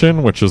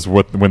contention, which is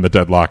when the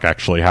deadlock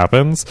actually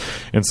happens.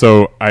 And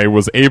so I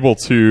was able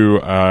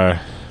to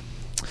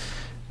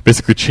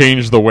basically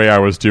change the way I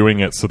was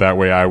doing it, so that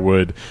way I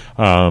would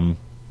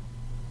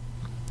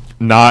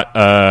not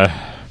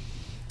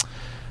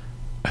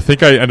I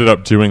think I ended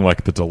up doing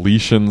the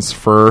deletions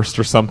first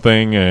or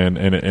something, and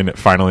it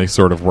finally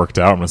sort of worked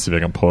out. I'm gonna see if I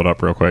can pull it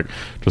up real quick,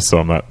 just so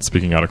I'm not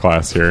speaking out of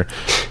class here.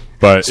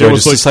 But so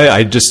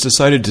I just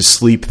decided to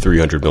sleep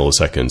 300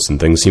 milliseconds, and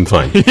things seem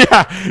fine.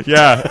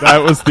 yeah,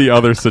 that was the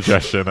other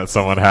suggestion that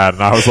someone had,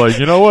 and I was like,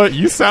 you know what,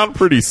 you sound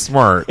pretty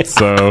smart.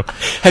 So,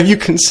 have you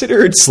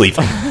considered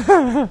sleeping?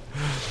 So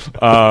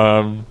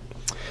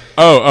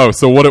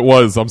what it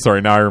was? I'm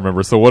sorry, now I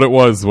remember. So what it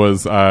was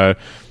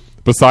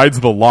besides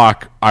the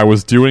lock, I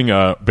was doing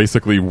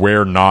basically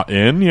where not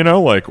in,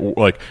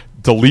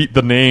 delete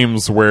the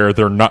names where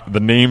they're not, the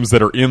names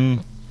that are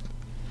in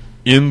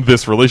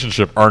this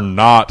relationship are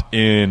not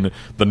in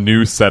the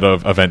new set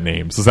of event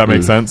names. Does that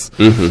make sense?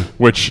 Mm-hmm.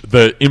 Which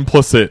the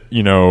implicit,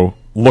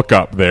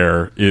 lookup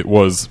there, it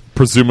was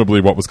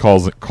presumably what was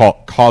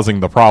causing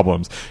the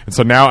problems. And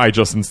so now I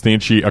just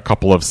instantiate a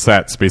couple of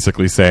sets,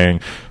 basically saying,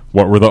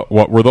 what were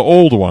the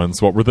old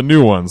ones? What were the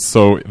new ones?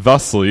 So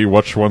thusly,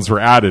 which ones were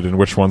added and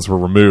which ones were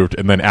removed,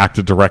 and then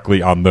acted directly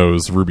on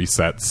those Ruby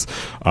sets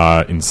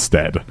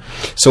instead.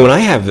 So when I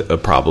have a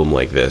problem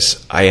like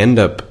this, I end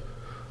up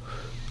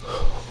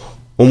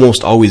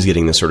almost always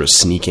getting this sort of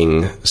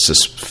sneaking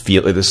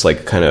this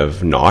kind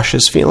of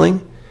nauseous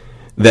feeling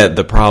that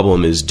the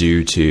problem is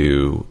due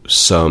to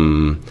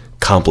some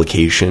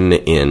complication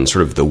in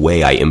sort of the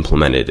way I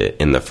implemented it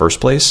in the first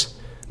place,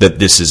 that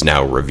this is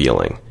now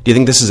revealing. Do you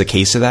think this is a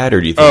case of that,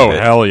 or do you think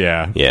hell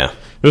yeah. Yeah.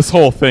 This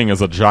whole thing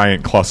is a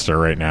giant cluster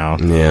right now.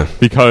 Yeah.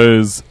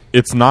 Because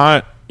it's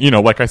not,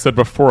 like I said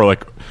before,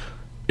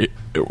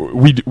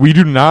 we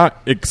do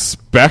not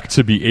expect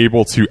to be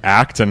able to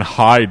act and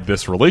hide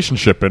this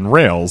relationship in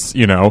Rails,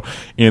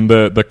 and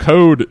the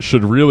code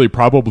should really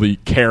probably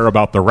care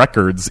about the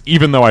records,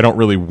 even though I don't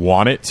really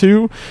want it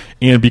to.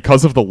 And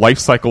because of the life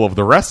cycle of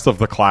the rest of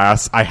the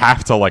class, I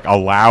have to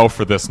allow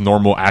for this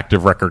normal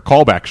active record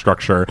callback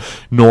structure,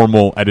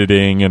 normal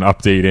editing and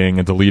updating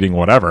and deleting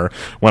whatever,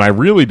 when I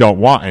really don't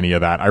want any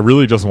of that. I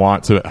really just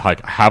want to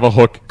have a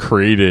hook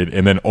created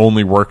and then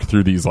only work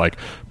through these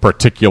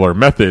particular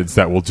methods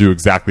that will do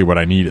exactly what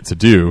I need it to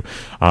do.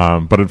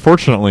 But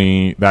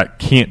unfortunately, that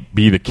can't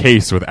be the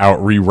case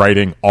without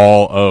rewriting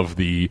all of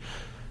the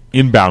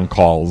inbound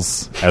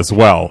calls as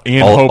well,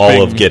 and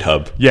all of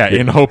GitHub. Yeah,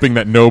 and hoping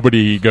that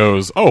nobody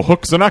goes, oh,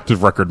 Hook's an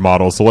active record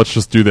model, so let's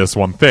just do this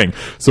one thing.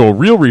 So a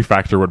real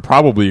refactor would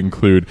probably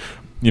include,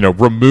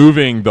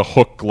 removing the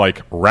Hook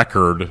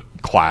record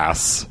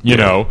class,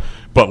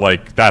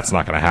 but that's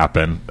not going to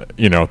happen.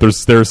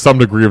 There's some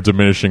degree of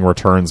diminishing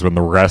returns when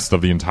the rest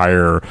of the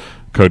entire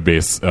code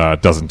base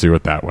doesn't do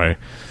it that way.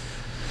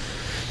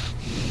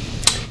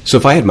 So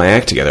if I had my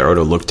act together, I would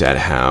have looked at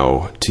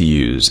how to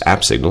use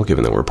AppSignal,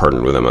 given that we're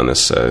partnered with them on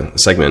this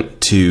segment,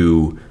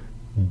 to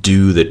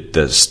do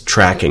the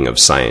tracking of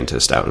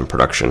scientists out in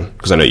production,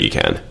 because I know you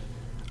can.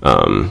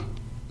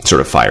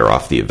 sort of fire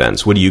off the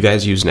events. What do you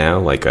guys use now?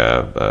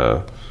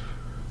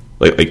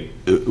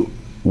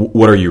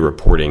 What are you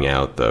reporting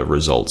out the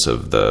results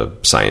of the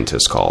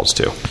scientist calls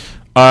to?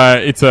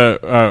 It's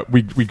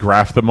we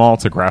graph them all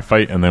to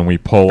Graphite, and then we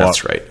pull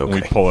That's up. right. Okay.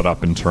 We pull it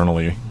up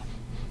internally.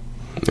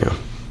 Yeah.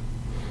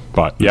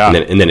 But yeah,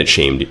 and then it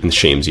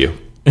shames you.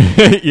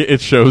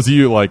 It shows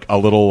you like a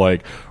little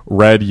like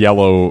red,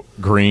 yellow,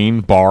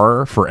 green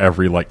bar for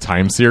every like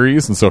time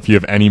series, and so if you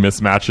have any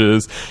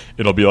mismatches,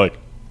 it'll be like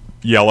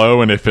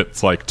yellow, and if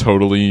it's like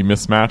totally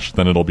mismatched,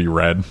 then it'll be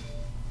red.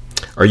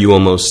 Are you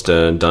almost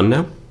done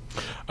now?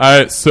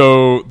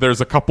 So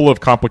there's a couple of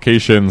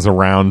complications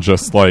around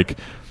just like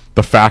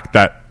the fact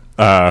that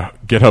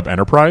GitHub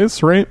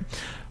Enterprise, right,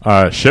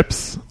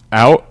 ships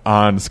out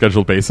on a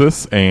scheduled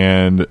basis,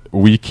 and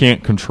we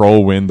can't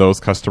control when those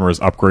customers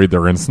upgrade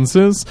their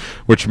instances,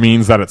 which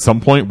means that at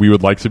some point we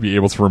would like to be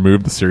able to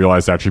remove the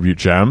serialized attribute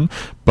gem,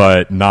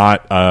 but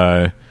not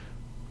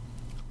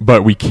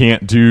but we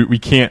can't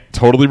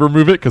totally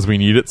remove it because we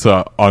need it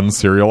to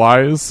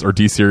unserialize or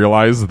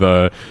deserialize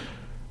the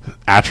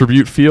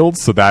attribute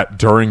fields, so that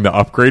during the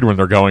upgrade, when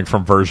they're going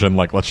from version,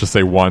 like let's just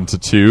say 1 to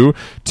 2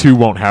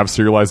 won't have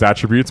serialized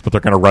attributes, but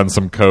they're going to run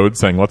some code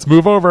saying let's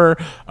move over.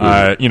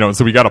 So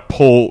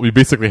we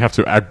basically have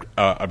to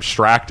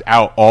abstract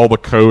out all the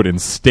code and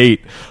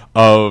state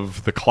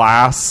of the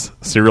class,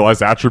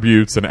 serialized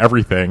attributes, and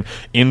everything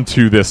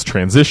into this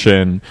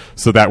transition,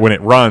 so that when it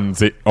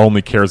runs, it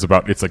only cares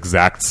about its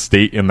exact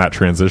state in that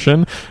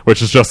transition,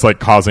 which is just like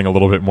causing a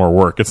little bit more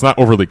work. It's not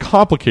overly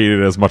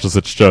complicated as much as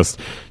it's just,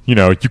 you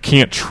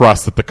can't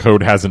trust that the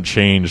code hasn't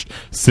changed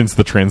since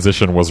the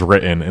transition was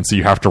written, and so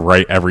you have to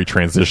write every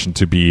transition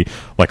to be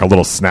like a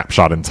little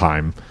snapshot in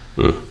time.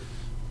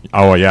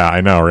 Oh yeah,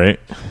 I know,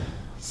 right?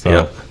 So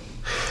yeah.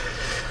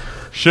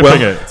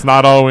 Shipping it. It's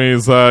not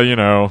always,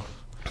 not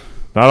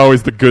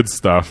always the good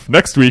stuff.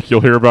 Next week,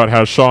 you'll hear about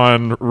how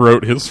Sean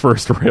wrote his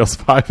first Rails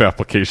 5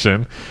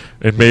 application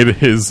and made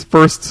his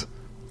first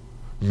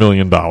 $1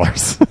 million.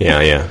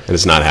 Yeah.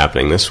 It's not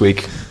happening this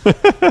week.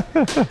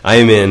 I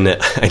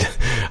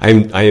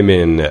am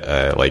in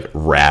like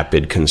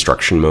rapid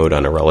construction mode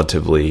on a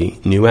relatively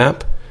new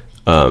app.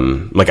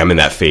 I'm in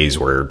that phase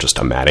where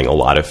I'm adding a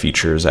lot of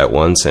features at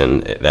once,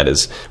 and that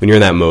is, when you're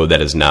in that mode,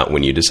 that is not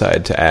when you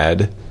decide to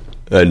add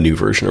a new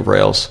version of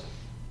Rails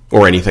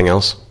or anything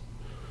else,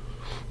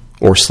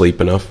 or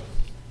sleep enough.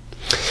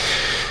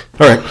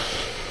 All right.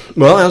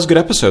 Well, that was a good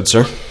episode,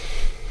 sir.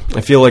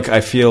 I feel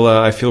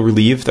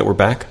relieved that we're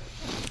back.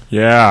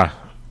 Yeah.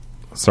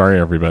 Sorry,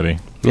 everybody.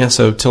 Yeah.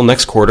 So till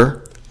next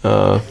quarter.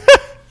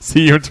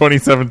 See you in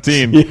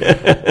 2017.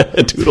 Yeah.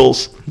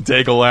 Toodles.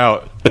 Daigle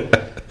out.